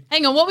Nativity.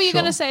 Hang on, what were you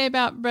going to say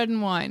about bread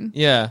and wine?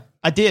 Yeah.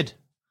 I did.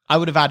 I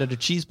would have added a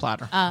cheese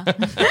platter.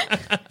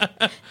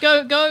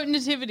 Go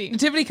Nativity.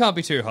 Nativity can't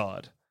be too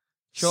hard.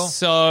 Sure.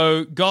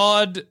 So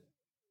God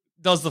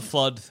does the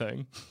flood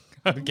thing.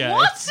 Okay.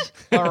 What?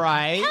 All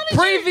right.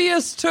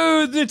 Previous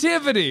to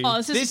Nativity. Oh,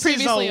 this is This is a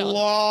previously on.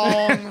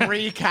 long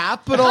recap,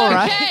 but all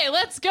right. Okay,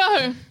 let's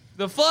go.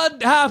 The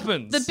flood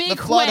happens. The big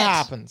The flood wet.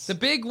 happens. The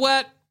big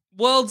wet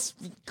world's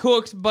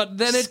cooked, but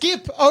then it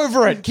Skip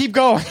over it. Keep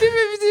going.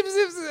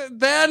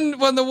 then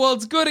when the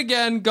world's good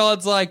again,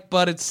 God's like,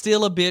 but it's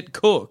still a bit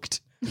cooked.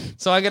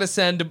 So I got to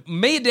send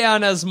me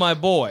down as my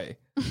boy.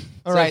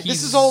 All right.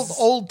 This is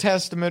Old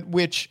Testament,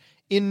 which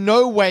in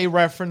no way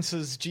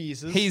references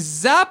Jesus. He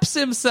zaps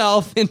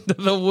himself into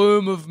the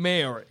womb of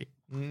Mary.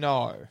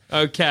 No.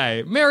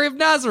 Okay, Mary of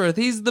Nazareth,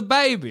 he's the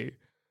baby.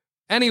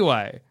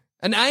 Anyway,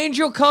 an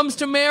angel comes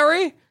to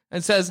Mary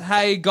and says,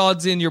 hey,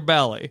 God's in your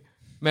belly.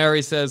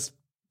 Mary says,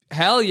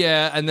 hell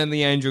yeah, and then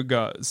the angel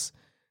goes.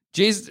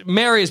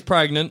 Mary is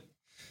pregnant.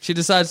 She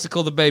decides to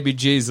call the baby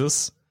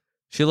Jesus.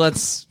 She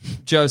lets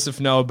Joseph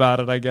know about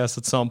it, I guess,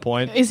 at some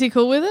point. Is he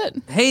cool with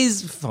it?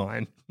 He's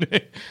fine.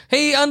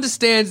 He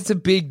understands it's a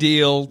big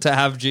deal to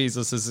have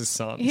Jesus as his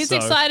son. He's so-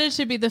 excited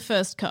to be the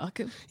first cock.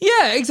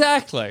 Yeah,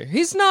 exactly.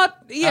 He's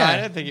not, I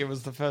don't think it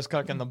was the first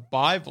cock in the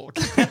Bible.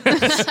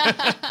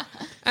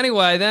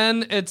 Anyway,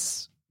 then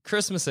it's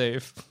Christmas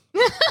Eve.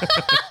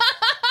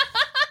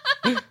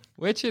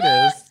 Which it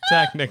is,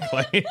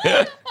 technically.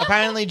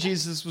 Apparently,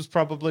 Jesus was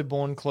probably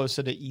born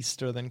closer to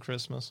Easter than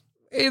Christmas.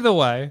 Either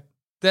way.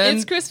 Then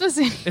It's Christmas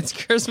Eve. it's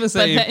Christmas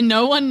But Eve.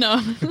 no one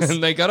knows.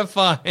 And they gotta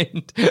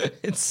find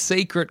it's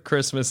secret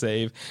Christmas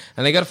Eve,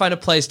 and they gotta find a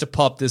place to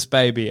pop this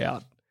baby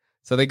out.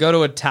 So they go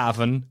to a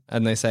tavern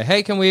and they say,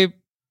 "Hey, can we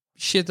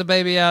shit the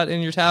baby out in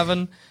your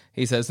tavern?"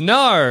 He says,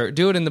 "No,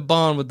 do it in the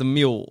barn with the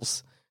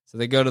mules." So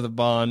they go to the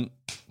barn.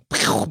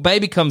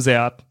 Baby comes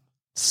out,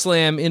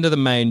 slam into the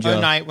manger. Oh,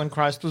 night when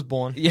Christ was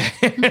born. Yeah.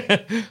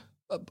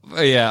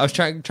 Yeah, I was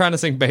trying to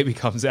sing Baby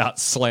Comes Out,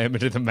 slam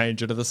into the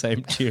manger to the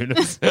same tune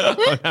as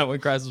when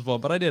Christ was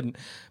born, but I didn't.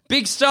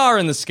 Big star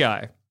in the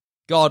sky.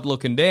 God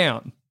looking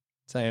down,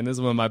 saying, this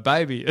is where my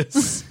baby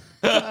is.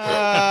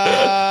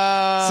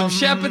 Some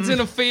shepherds in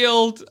a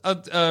field,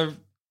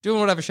 doing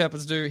whatever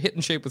shepherds do,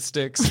 hitting sheep with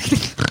sticks.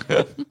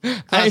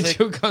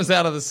 Angel comes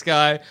out of the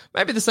sky.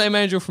 Maybe the same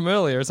angel from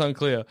earlier. It's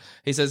unclear.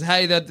 He says,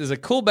 hey, there's a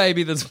cool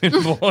baby that's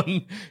been born.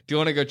 Do you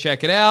want to go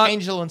check it out?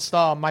 Angel and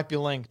star might be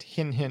linked.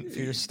 Hint, hint for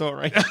your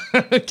story.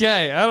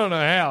 Okay, I don't know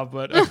how,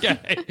 but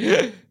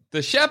okay.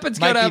 The shepherds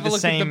go Might to be have a the look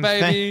at the same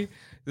baby.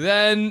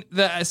 Then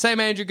the same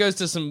angel goes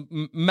to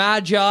some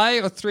magi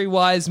or three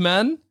wise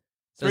men.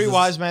 Three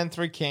wise men,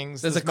 three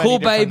kings. There's a many cool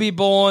different- baby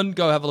born.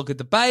 Go have a look at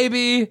the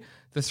baby.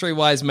 The three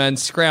wise men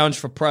scrounge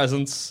for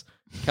presents,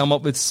 come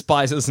up with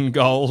spices and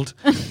gold.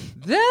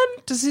 Then,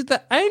 does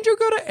the angel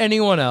go to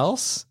anyone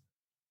else?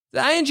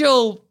 The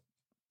angel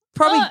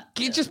probably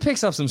just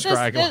picks up some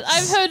stragglers.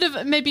 I've heard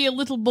of maybe a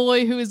little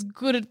boy who is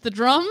good at the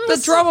drums.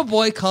 The drummer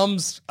boy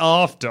comes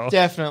after.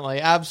 Definitely,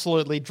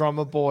 absolutely.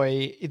 Drummer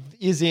boy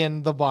is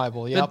in the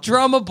Bible. The Yep.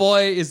 drummer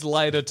boy is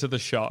later to the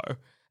show.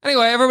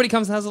 Anyway, everybody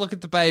comes and has a look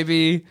at the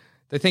baby.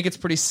 They think it's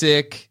pretty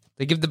sick.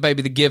 They give the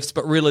baby the gifts,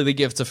 but really the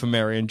gifts are for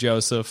Mary and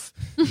Joseph.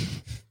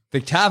 The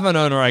tavern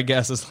owner, I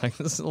guess, is like,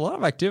 there's a lot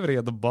of activity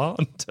at the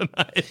barn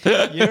tonight.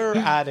 You're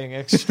adding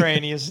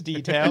extraneous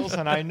details,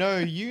 and I know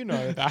you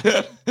know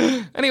that.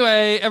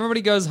 Anyway,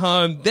 everybody goes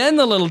home. Then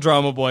the little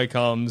drummer boy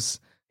comes.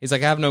 He's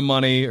like, I have no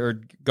money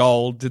or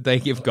gold. Did they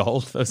give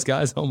gold, those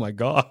guys? Oh, my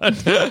God.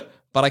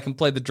 But I can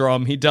play the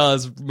drum. He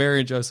does. Mary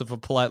and Joseph are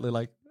politely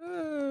like,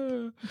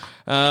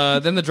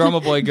 then the drummer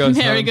boy goes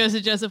Mary home. goes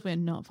to Joseph, we're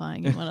not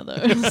buying you one of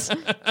those.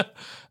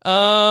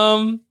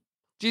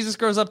 Jesus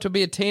grows up to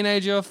be a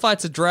teenager,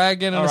 fights a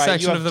dragon in All a right, you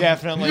section have of the...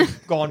 definitely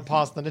gone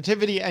past the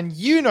nativity, and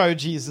you know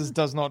Jesus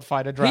does not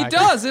fight a He dragon.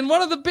 does. In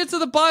one of the bits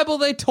of the Bible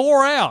they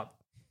tore out.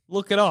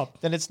 Look it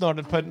up. Then it's not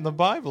put in the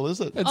Bible,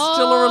 is it? It's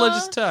still a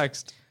religious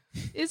text.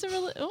 Is it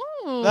really?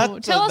 Oh,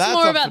 That's- tell us that's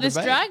more up about for this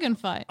debate. dragon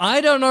fight.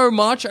 I don't know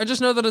much. I just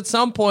know that at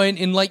some point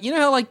in, like, you know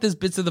how, like, there's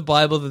bits of the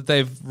Bible that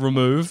they've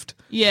removed?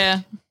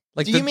 Yeah.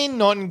 Like Do you mean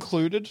not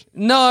included?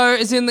 No,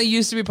 as in they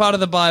used to be part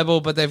of the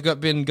Bible, but they've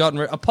gotten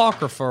rid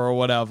Apocrypha or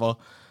whatever.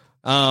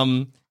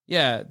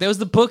 Yeah, there was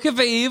the Book of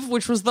Eve,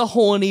 which was the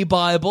horny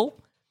Bible.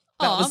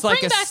 That was like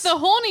bring back the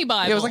horny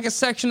Bible. It was like a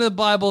section of the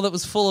Bible that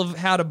was full of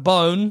how to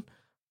bone.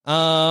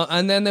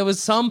 And then there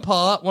was some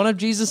part, one of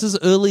Jesus's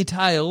early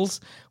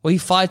tales, where he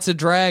fights a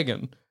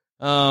dragon.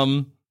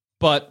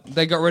 But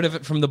they got rid of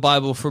it from the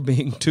Bible for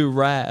being too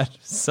rad.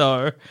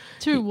 So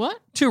To what?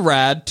 too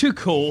rad, too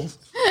cool.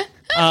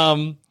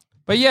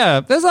 But yeah,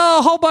 there's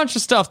a whole bunch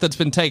of stuff that's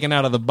been taken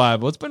out of the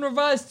Bible. It's been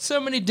revised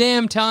so many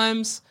damn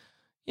times.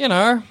 You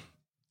know,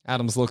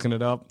 Adam's looking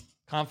it up.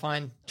 Can't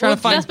find. Trying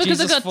to find That's because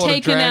Jesus it got fought a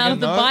taken out of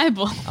the dragon.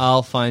 Bible.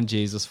 I'll find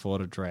Jesus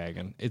fought a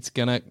dragon. It's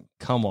gonna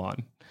come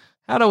on.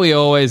 How do we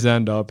always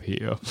end up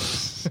here?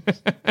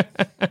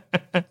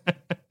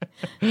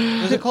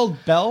 Was it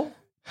called Bell?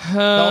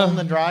 Doll and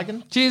the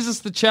dragon? Jesus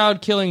the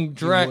child-killing You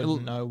dragon.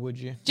 wouldn't know, would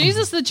you?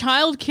 Jesus the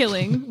child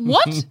killing.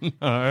 What?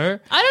 No.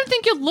 I don't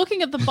think you're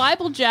looking at the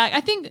Bible, Jack.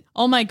 I think,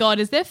 oh my God,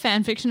 is there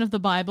fan fiction of the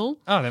Bible?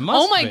 Oh, there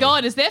must Oh my be.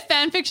 God, is there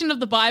fan fiction of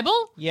the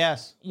Bible?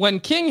 Yes. When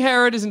King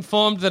Herod is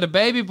informed that a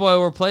baby boy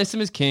will replace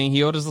him as king,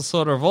 he orders the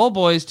slaughter of all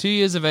boys 2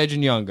 years of age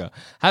and younger.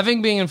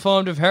 Having been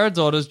informed of Herod's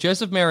orders,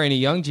 Joseph, Mary, and a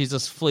young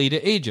Jesus flee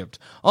to Egypt.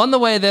 On the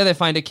way there, they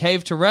find a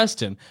cave to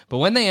rest in, but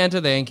when they enter,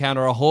 they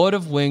encounter a horde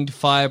of winged,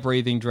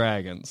 fire-breathing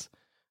dragons.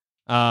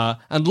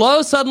 And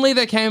lo, suddenly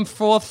there came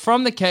forth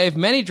from the cave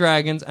many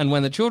dragons, and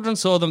when the children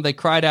saw them, they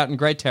cried out in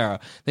great terror.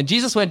 Then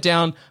Jesus went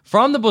down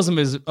from the bosom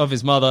of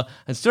his mother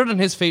and stood on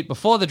his feet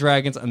before the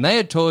dragons, and they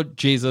adored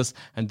Jesus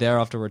and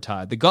thereafter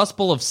retired. The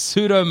Gospel of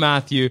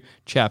Pseudo-Matthew,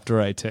 chapter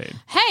 18.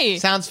 Hey,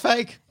 Sounds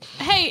fake.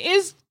 hey,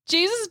 is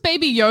Jesus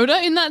Baby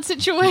Yoda in that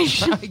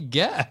situation? I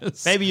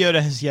guess. Baby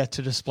Yoda has yet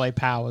to display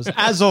powers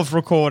as of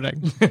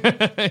recording.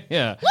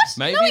 Yeah. What?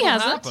 Maybe No, he it'll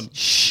hasn't. happen.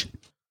 Shh.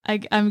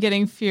 I'm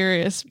getting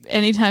furious.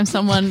 Anytime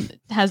someone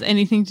has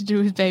anything to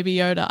do with Baby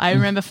Yoda, I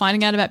remember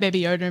finding out about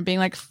Baby Yoda and being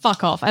like,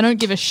 fuck off. I don't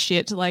give a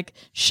shit. Like,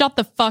 shut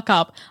the fuck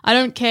up. I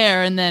don't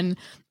care. And then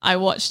I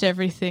watched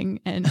everything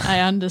and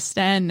I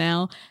understand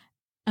now.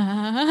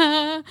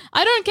 I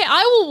don't care.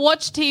 I will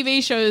watch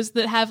TV shows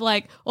that have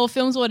like, or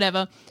films or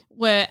whatever,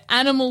 where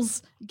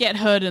animals get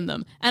hurt in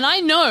them. And I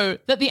know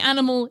that the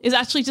animal is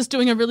actually just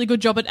doing a really good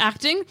job at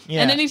acting.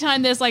 Yeah. And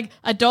anytime there's like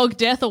a dog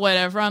death or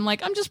whatever, I'm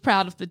like, I'm just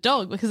proud of the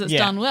dog because it's Yeah.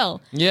 done well.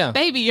 Yeah.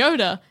 Baby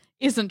Yoda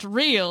isn't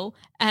real.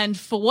 And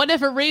for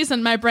whatever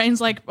reason, my brain's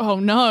like, oh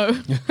no.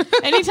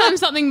 Anytime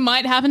something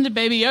might happen to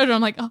Baby Yoda, I'm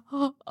like,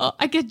 oh,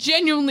 I get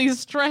genuinely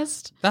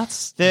stressed.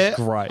 That's There-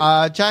 great.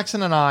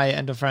 Jackson and I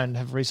and a friend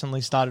have recently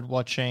started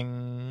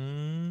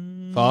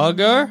watching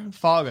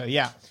Fargo?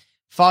 Yeah.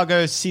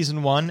 Fargo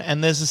season 1,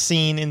 and there's a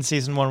scene in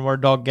season 1 where a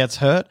dog gets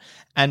hurt,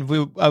 and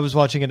I was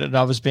watching it and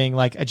I was being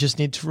like, I just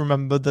need to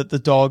remember that the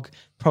dog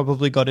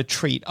probably got a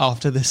treat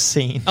after this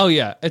scene. Oh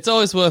yeah, it's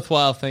always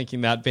worthwhile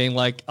thinking that, being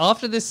like,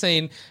 after this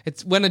scene,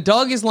 it's when a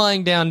dog is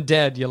lying down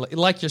dead, you're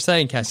like you're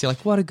saying, Cass, you're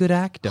like, what a good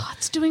actor.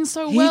 It's doing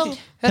so well. That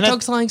Can I-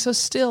 dog's lying so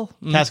still.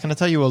 Cass, can I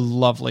tell you a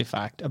lovely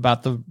fact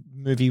about the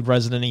movie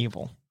Resident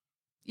Evil?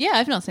 Yeah,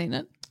 I've not seen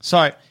it.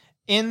 So,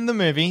 in the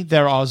movie,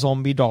 there are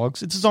zombie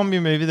dogs. It's a zombie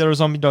movie. There are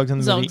zombie dogs in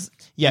the movie. Zogs.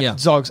 Yeah, Yeah.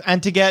 zogs.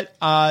 And to get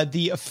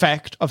the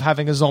effect of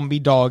having a zombie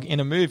dog in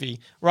a movie,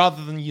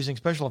 rather than using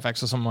special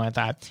effects or something like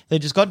that, they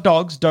just got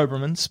dogs,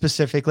 Dobermans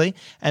specifically,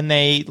 and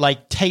they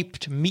like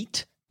taped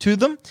meat to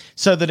them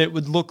so that it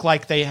would look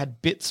like they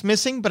had bits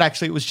missing, but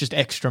actually it was just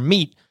extra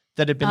meat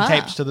that had been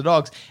taped to the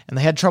dogs. And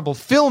they had trouble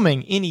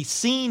filming any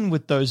scene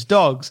with those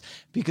dogs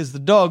because the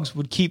dogs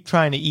would keep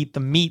trying to eat the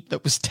meat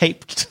that was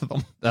taped to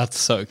them. That's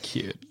so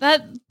cute.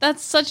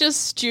 That's such a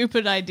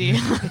stupid idea.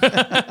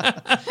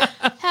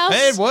 How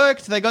It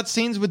worked. They got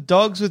scenes with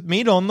dogs with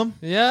meat on them.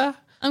 Yeah.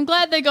 I'm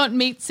glad they got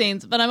meat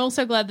scenes, but I'm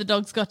also glad the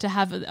dogs got to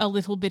have a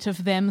little bit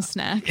of them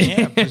snack.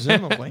 Yeah,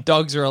 presumably.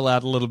 Dogs are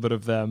allowed a little bit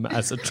of them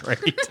as a treat.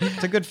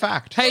 It's a good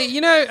fact. Hey,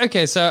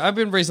 okay, so I've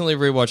been recently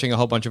rewatching a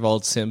whole bunch of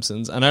old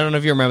Simpsons, and I don't know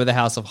if you remember the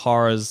House of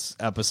Horrors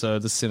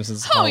episode, The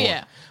Simpsons. Oh,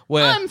 yeah.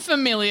 Where I'm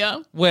familiar.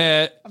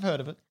 I've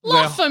heard of it.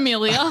 Lot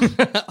familiar.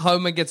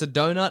 Homer gets a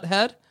donut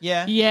head.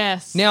 Yeah.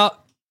 Yes.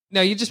 Now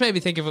you just made me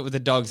think of it with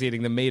the dogs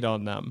eating the meat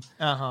on them.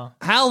 Uh-huh.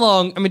 How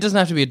long? I mean, it doesn't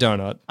have to be a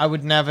donut. I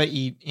would never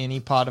eat any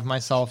part of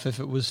myself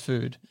if it was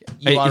food.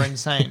 You Hey. are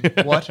insane.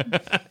 What?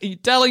 Are you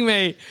telling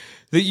me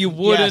that you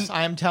wouldn't? Yes,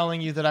 I am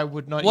telling you that I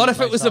would not What eat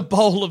if it was a myself.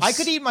 bowl of? I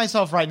could eat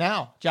myself right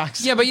now,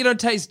 Jackson. Yeah, but you don't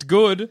taste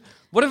good.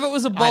 What if it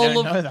was a bowl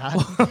don't of? know that.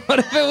 What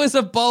if it was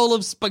a bowl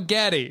of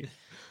spaghetti?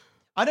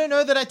 I don't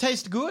know that I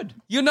taste good.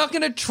 You're not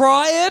going to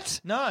try it?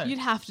 No. You'd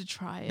have to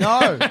try it.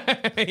 No.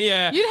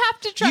 Yeah. You'd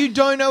have to try. You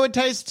don't know it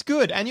tastes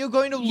good, and you're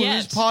going to lose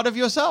Yet. part of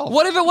yourself.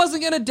 What if it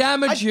wasn't going to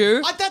damage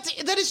you?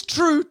 That is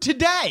true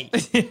today.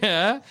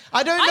 Yeah.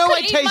 I don't I know could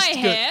it eat tastes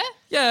my good. hair.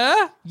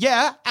 Yeah.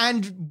 Yeah,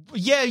 and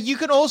yeah, you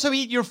can also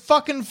eat your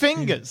fucking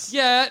fingers.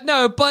 Yeah.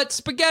 No, but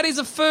spaghetti's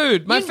a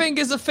food. My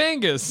fingers are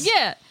fingers.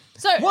 Yeah.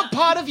 So What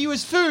part of you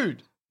is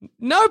food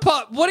No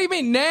part. What do you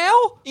mean now?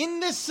 in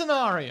this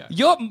scenario?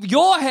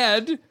 Your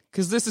head,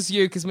 because this is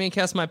you, because me and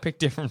Cass might pick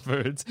different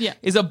foods. Yeah.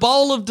 Is a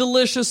bowl of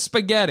delicious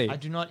spaghetti. I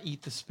do not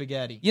eat the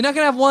spaghetti. You're not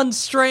going to have one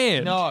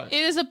strand. No. it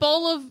is a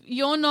bowl of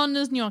your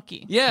nonna's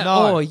gnocchi. Yeah.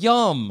 No. Oh,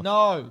 yum.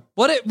 No.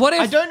 What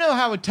if? I don't know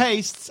how it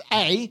tastes,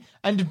 A,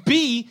 and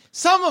B,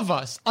 some of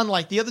us,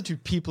 unlike the other two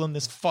people in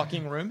this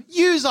fucking room,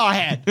 use our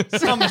head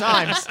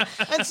sometimes.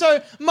 And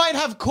so might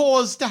have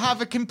cause to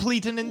have a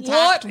complete and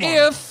intact What one.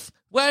 if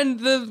when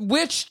the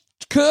witch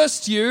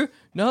cursed you?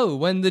 No,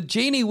 when the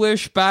genie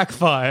wish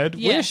backfired.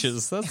 Yes.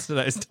 Wishes. That's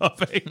today's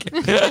topic.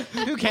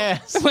 Who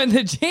cares? When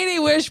the genie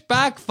wish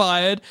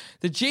backfired,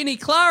 the genie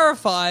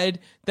clarified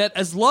that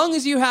as long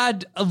as you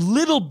had a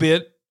little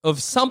bit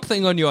of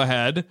something on your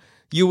head,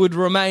 you would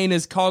remain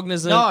as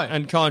cognizant No.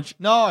 and conscious.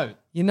 No.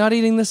 You're not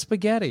eating the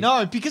spaghetti.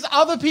 No, because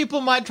other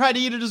people might try to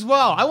eat it as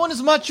well. I want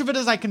as much of it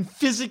as I can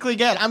physically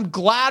get. I'm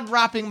glad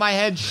wrapping my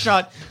head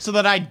shut so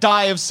that I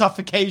die of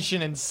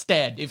suffocation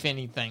instead, if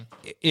anything.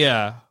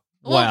 Yeah.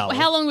 Well, Wow.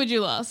 how long would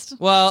you last?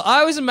 Well,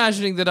 I was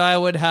imagining that I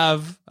would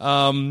have,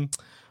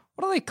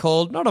 what are they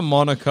called? Not a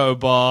Monaco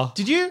bar.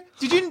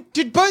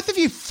 Did both of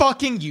you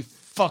fucking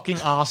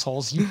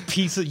assholes,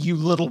 you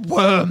little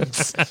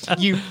worms.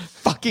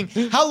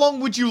 How long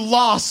would you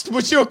last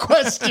was your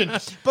question.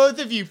 Both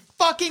of you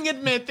fucking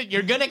admit that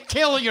you're gonna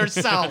kill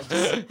yourselves.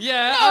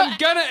 Yeah, I'm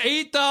gonna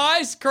eat the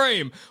ice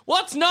cream.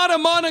 What's not a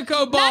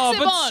Monaco bar,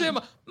 but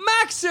Maxibon.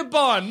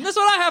 Maxibon. That's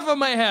what I have on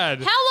my head.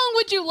 How long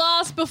would you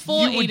last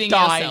before You would eating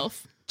die.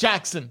 yourself?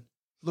 Jackson,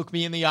 look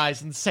me in the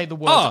eyes and say the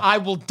words, Oh. I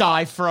will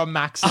die for a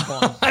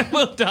Maxibon. I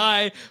will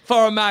die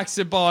for a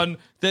Maxibon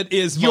that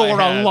is my You're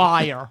head. a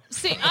liar.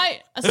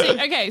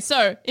 Okay,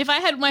 so if I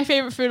had my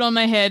favorite food on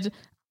my head,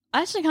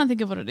 I actually can't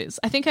think of what it is.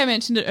 I think I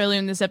mentioned it earlier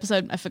in this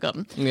episode. I've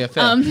forgotten. Yeah,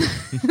 fair.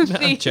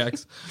 The-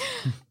 Checks.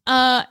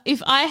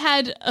 if I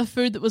had a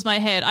food that was my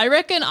head, I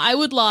reckon I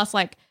would last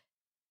like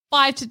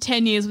 5 to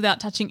 10 years without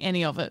touching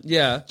any of it.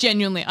 Yeah.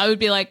 Genuinely. I would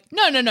be like,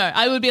 no.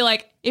 I would be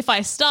like, if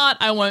I start,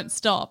 I won't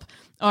stop.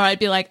 Or I'd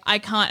be like, I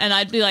can't. And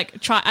I'd be like,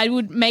 I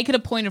would make it a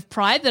point of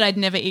pride that I'd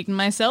never eaten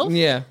myself.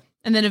 Yeah.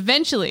 And then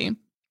eventually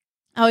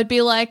I would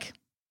be like,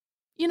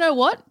 you know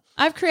what?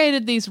 I've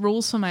created these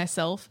rules for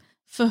myself.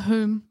 For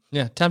whom?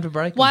 Yeah, time to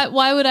break. Why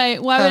would I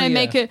Hell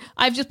make yeah. it?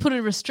 I've just put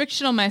a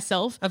restriction on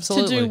myself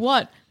Absolutely. to do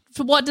what?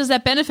 For what does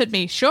that benefit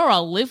me? Sure,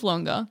 I'll live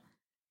longer.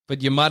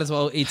 But you might as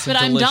well eat some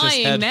But I'm delicious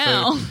dying head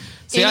now. food.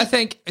 See, I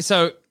think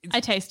so.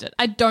 I taste it.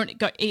 I don't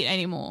go eat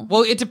anymore.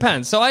 Well, it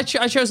depends. So I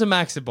chose a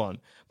Maxibon,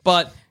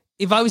 but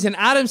if I was in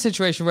Adam's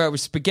situation where it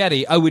was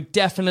spaghetti, I would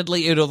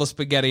definitely eat all the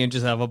spaghetti and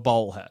just have a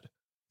bowl head.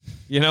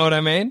 You know what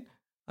I mean?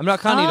 Can't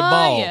eat a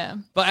bowl. Yeah.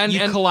 But You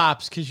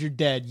collapse because you're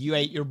dead. You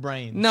ate your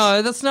brains.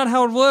 no, that's not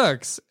how it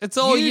works. It's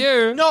all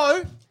you.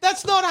 No,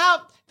 that's not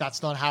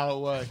how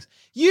it works.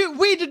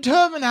 We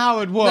determine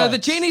how it works. No, the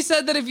genie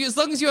said that as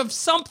long as you have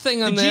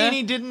something on The there.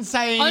 genie didn't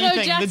say Oh, no,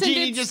 anything. Jackson the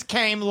genie did- just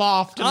came,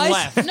 laughed, and I-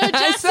 left. No,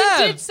 Jackson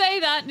said- did say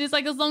that, and it's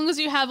like as long as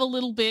you have a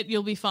little bit,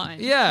 you'll be fine.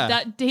 Yeah.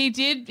 that he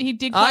did. He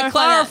did. I Clarify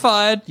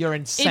clarified. You're That.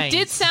 insane. It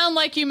did sound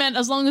like you meant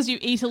as long as you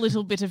eat a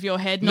little bit of your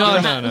head. No,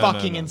 Not no, no.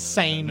 fucking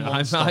insane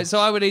monster. So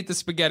I would eat the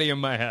spaghetti in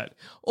my head.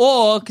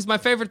 Or, because my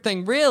favorite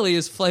thing really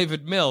is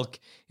flavored milk.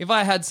 If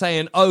I had, say,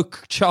 an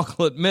oak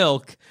chocolate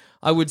milk,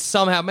 I would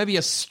somehow, maybe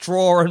a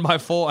straw in my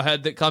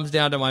forehead that comes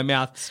down to my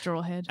mouth.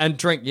 straw head. And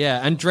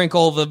drink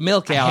all the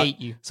milk out. hate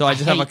you. So I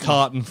just have a hate you.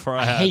 carton for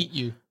a I head. hate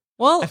you.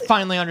 Well, I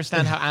finally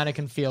understand how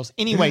Anakin feels.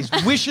 Anyways,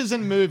 wishes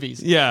in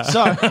movies. yeah.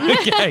 So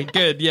okay,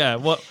 good. Yeah.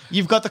 What?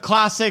 you've got the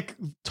classic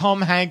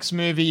Tom Hanks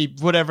movie,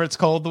 whatever it's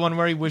called, the one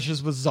where he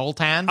wishes with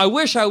Zoltan. I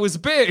wish I was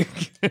big.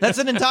 That's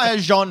an entire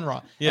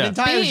genre. Yeah. An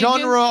entire Big.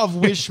 genre of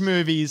wish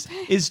movies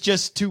is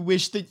just to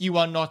wish that you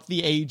are not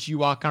the age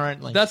you are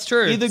currently. That's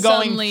true. Either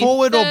going Suddenly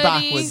forward or 30s.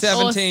 backwards.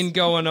 17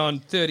 going on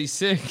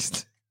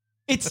 36.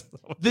 It's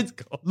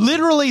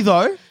literally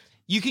though,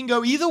 you can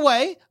go either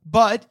way,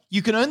 but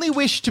you can only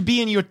wish to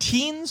be in your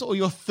teens or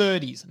your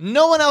 30s.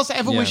 No one else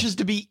ever Yeah. wishes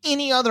to be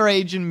any other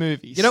age in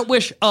movies. You don't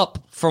wish up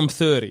from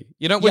 30.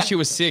 You don't wish Yeah. you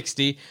were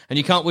 60, and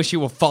you can't wish you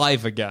were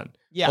 5 again.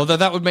 Yeah. Although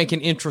that would make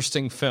an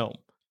interesting film.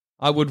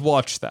 I would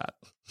watch that.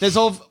 There's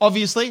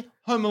obviously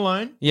Home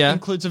Alone. Yeah.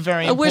 Includes a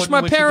very I wish important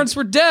my wish you parents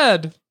were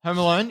dead. Home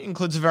Alone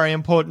includes a very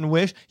important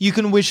wish. You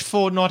can wish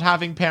for not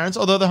having parents,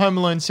 although the Home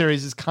Alone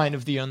series is kind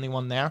of the only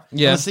one there.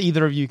 Yeah. Unless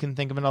either of you can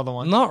think of another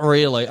one. Not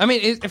really. I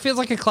mean, it feels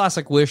like a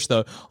classic wish,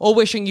 though. Or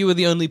wishing you were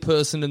the only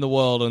person in the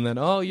world, and then,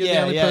 oh, you're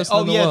the only person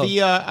in the world.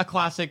 a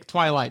classic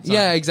Twilight Zone.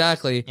 Yeah,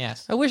 exactly.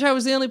 Yes. I wish I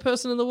was the only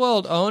person in the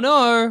world. Oh,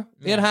 no.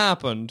 It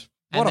happened.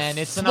 And What then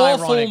a it's an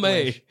awful ironic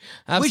me. wish.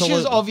 Absolutely.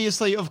 Wishes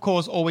obviously, of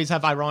course, always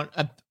have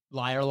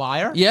Liar,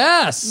 Liar.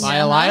 Yes.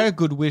 Liar, Liar,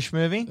 good wish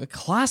movie. A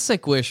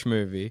classic wish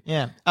movie.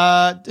 Yeah.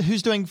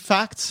 Who's doing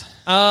facts?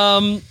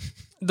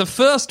 The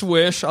first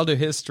wish, I'll do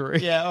history.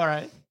 Yeah, all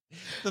right.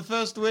 The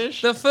first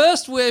wish? The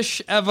first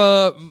wish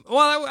ever,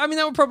 well, I mean,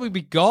 that would probably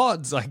be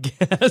God's, I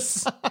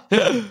guess.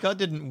 God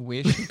didn't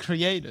wish, he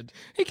created.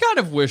 He kind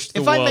of wished the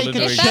If world I make into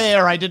a existence.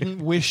 chair, I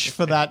didn't wish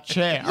for that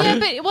chair. Yeah,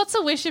 but what's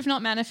a wish if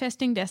not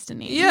manifesting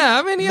destiny? Yeah,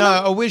 I mean, you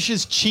know. No, a wish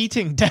is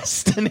cheating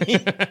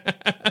destiny.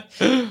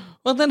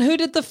 Well, then who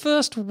did the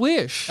first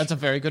wish? That's a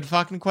very good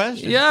fucking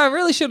question. Yeah, I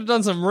really should have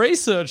done some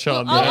research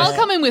on this. I'll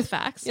come in with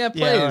facts. Yeah,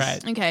 please. Yeah, all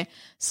right. Okay.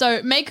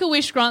 So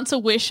Make-A-Wish grants a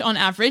wish on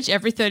average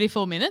every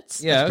 34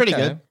 minutes. Yeah, It's pretty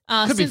okay. good.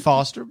 Could be since-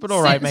 faster, but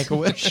all right, since- make a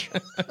wish.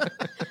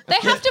 They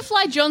have to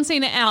fly John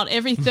Cena out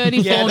every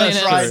 34 Yeah,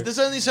 minutes. that's right. There's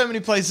only so many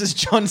places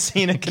John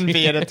Cena can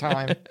be at a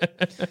time.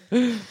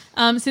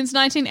 Since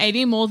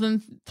 1980, more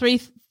than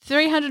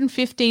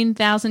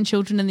 315,000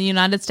 children in the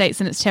United States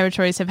and its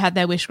territories have had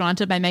their wish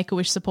granted by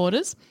Make-A-Wish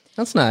supporters.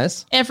 That's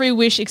nice. Every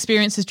wish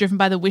experience is driven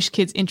by the wish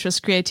kids'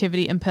 interest,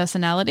 creativity, and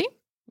personality.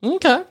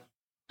 Okay.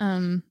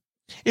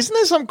 Isn't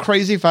there some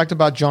crazy fact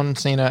about John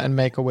Cena and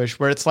Make-A-Wish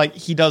where it's like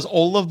he does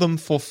all of them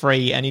for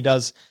free and he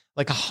does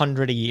like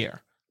 100 a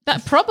year?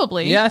 That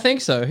probably. Yeah, I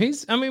think so.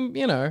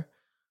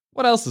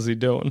 What else is he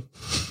doing?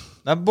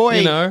 That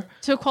boy.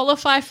 To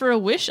qualify for a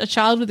wish, a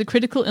child with a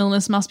critical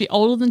illness must be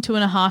older than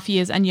 2.5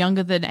 years and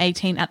younger than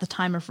 18 at the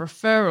time of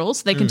referral.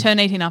 So they can turn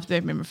 18 after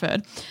they've been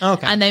referred.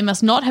 Okay. And they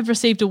must not have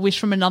received a wish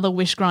from another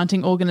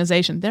wish-granting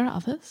organization. There are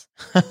others.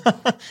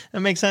 That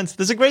makes sense.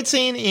 There's a great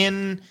scene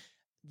in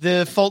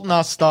The Fault in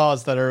Our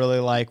Stars that I really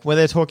like, where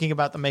they're talking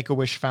about the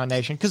Make-A-Wish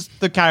Foundation, because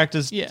the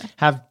characters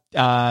have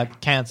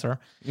cancer.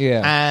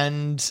 Yeah.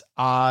 And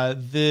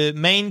the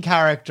main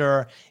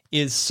character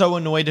is so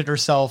annoyed at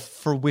herself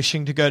for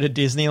wishing to go to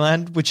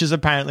Disneyland, which is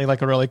apparently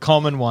like a really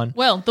common one.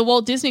 Well, the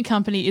Walt Disney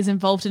Company is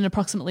involved in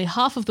approximately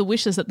half of the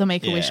wishes that the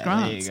Make-A-Wish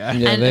grants. there you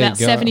go. Yeah, And there you about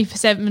go.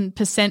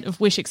 77% of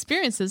wish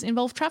experiences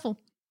involve travel.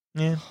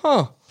 Yeah.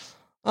 Huh.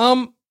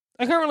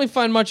 I can't really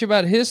find much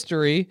about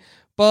history,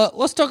 but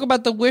let's talk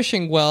about the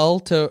wishing well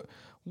to...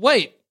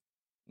 Wait.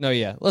 No,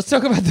 yeah. Let's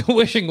talk about the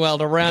wishing well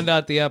to round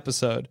out the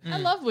episode. I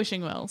love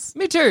wishing wells.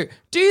 Me too.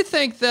 Do you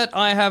think that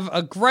I have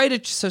a greater...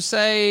 So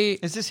say...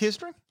 Is this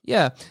history?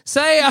 Yeah.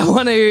 Say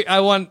I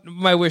want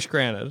my wish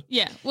granted.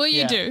 Yeah, well,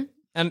 you do.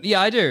 And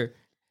yeah, I do.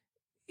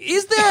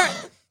 Is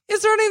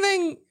there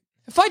anything...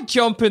 If I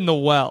jump in the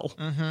well,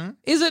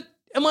 is it...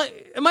 Am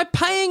I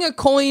paying a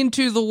coin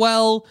to the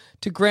well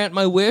to grant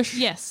my wish?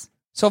 Yes.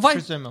 So if I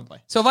Presumably.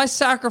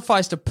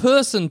 sacrificed a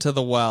person to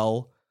the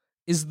well,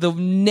 is the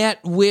net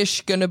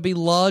wish going to be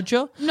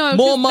larger? No.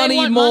 More 'cause they money,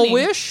 want more money.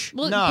 wish?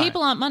 Well, No.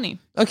 people aren't money.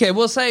 Okay,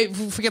 well, say,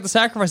 forget the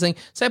sacrifice thing.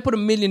 Say I put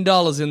 $1 million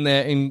in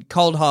there in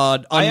cold,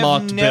 hard, I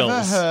unmarked have never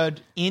bills.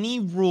 heard any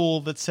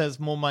rule that says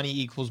more money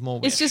equals more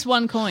wish. It's just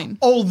one coin.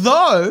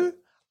 Although,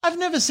 I've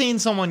never seen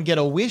someone get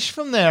a wish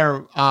from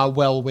their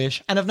well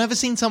wish, and I've never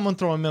seen someone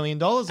throw $1 million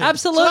in.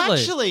 Absolutely. So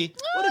actually,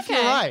 what if you're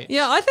okay. right?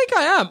 Yeah, I think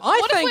I am.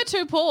 What if we're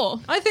too poor?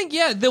 I think,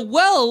 yeah, the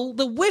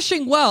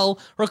wishing well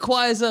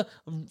requires a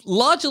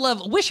larger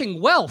level, wishing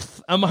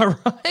wealth, am I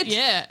right?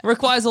 Yeah.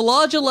 Requires a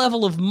larger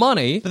level of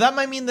money. But that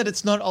might mean that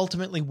it's not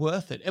ultimately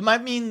worth it. It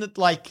might mean that,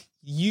 like,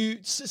 you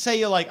say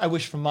you're like, I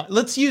wish for money.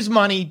 Let's use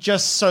money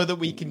just so that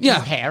we can Yeah,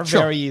 compare sure.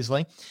 very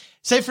easily.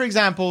 Say, for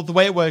example, the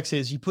way it works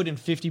is you put in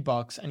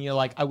 $50 and you're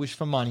like, I wish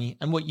for money.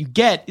 And what you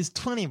get is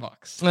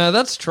 $20.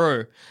 That's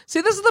true.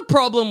 See, this is the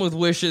problem with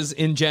wishes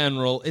in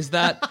general, is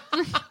that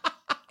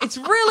it's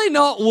really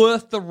not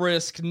worth the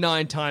risk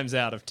 9 times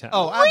out of 10.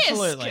 Oh,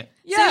 absolutely.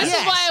 Yeah. So this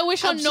is why I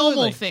wish on absolutely.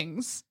 normal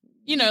things.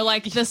 You know,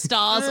 like the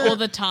stars or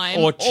the time.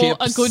 Or a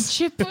chips. good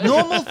chip.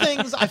 Normal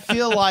things, I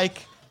feel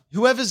like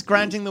whoever's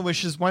granting the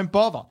wishes won't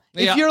bother.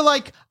 Yeah. If you're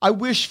like, I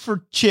wish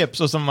for chips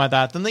or something like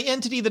that, then the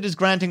entity that is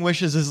granting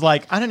wishes is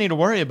like, I don't need to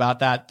worry about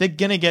that. They're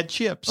going to get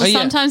chips. Well, yeah.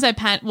 sometimes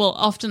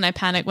often I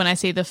panic when I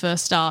see the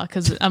first star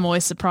because I'm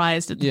always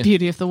surprised at the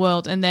beauty of the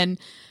world. And then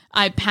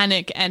I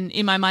panic and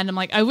in my mind I'm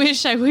like, I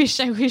wish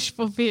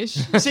for fish.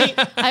 See,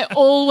 I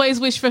always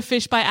wish for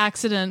fish by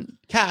accident.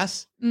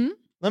 Cass,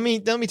 let me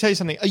tell you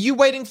something. Are you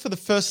waiting for the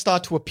first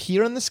star to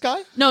appear in the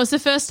sky? No, it's the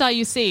first star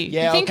you see.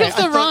 Yeah, Think okay. of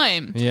the I thought-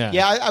 rhyme. Yeah.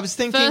 Yeah, I was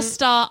thinking. First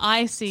star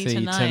I see See,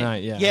 tonight.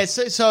 yeah. Yeah,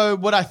 so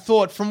what I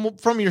thought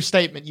from your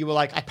statement, you were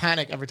like, I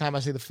panic every time I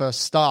see the first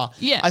star.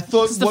 Yeah, I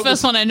thought it's the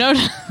first one I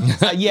noticed.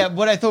 Yeah,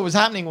 what I thought was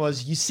happening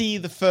was you see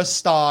the first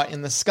star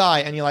in the sky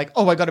and you're like,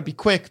 oh, I got to be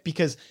quick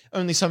because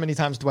only so many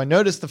times do I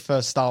notice the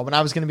first star. When I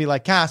was going to be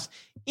like, Cass,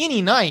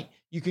 any night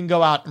you can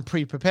go out and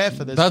prepare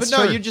for this. That's but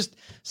no, true. you're just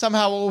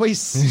somehow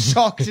always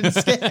shocked and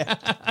scared.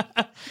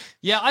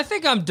 Yeah, I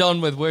think I'm done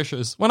with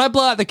wishes. When I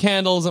blow out the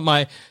candles at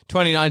my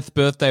 29th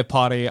birthday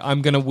party,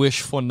 I'm going to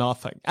wish for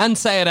nothing. And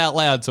say it out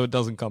loud so it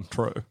doesn't come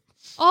true.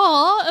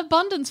 Oh,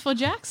 abundance for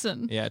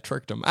Jackson. Yeah,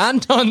 tricked him.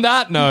 And on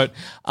that note,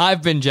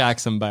 I've been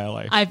Jackson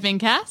Bailey. I've been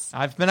Cass.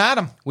 I've been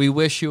Adam. We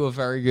wish you a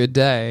very good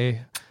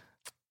day.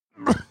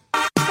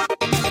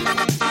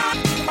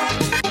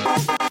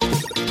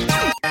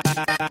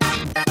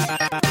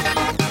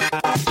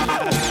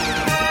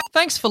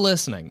 Thanks for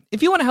listening.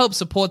 If you want to help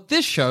support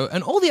this show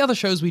and all the other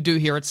shows we do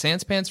here at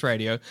Sans Pants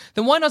Radio,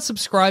 then why not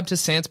subscribe to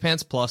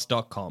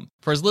SansPantsPlus.com?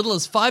 For as little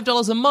as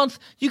 $5 a month,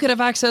 you could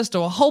have access to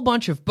a whole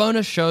bunch of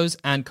bonus shows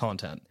and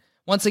content.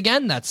 Once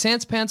again, that's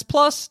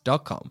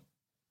SansPantsPlus.com.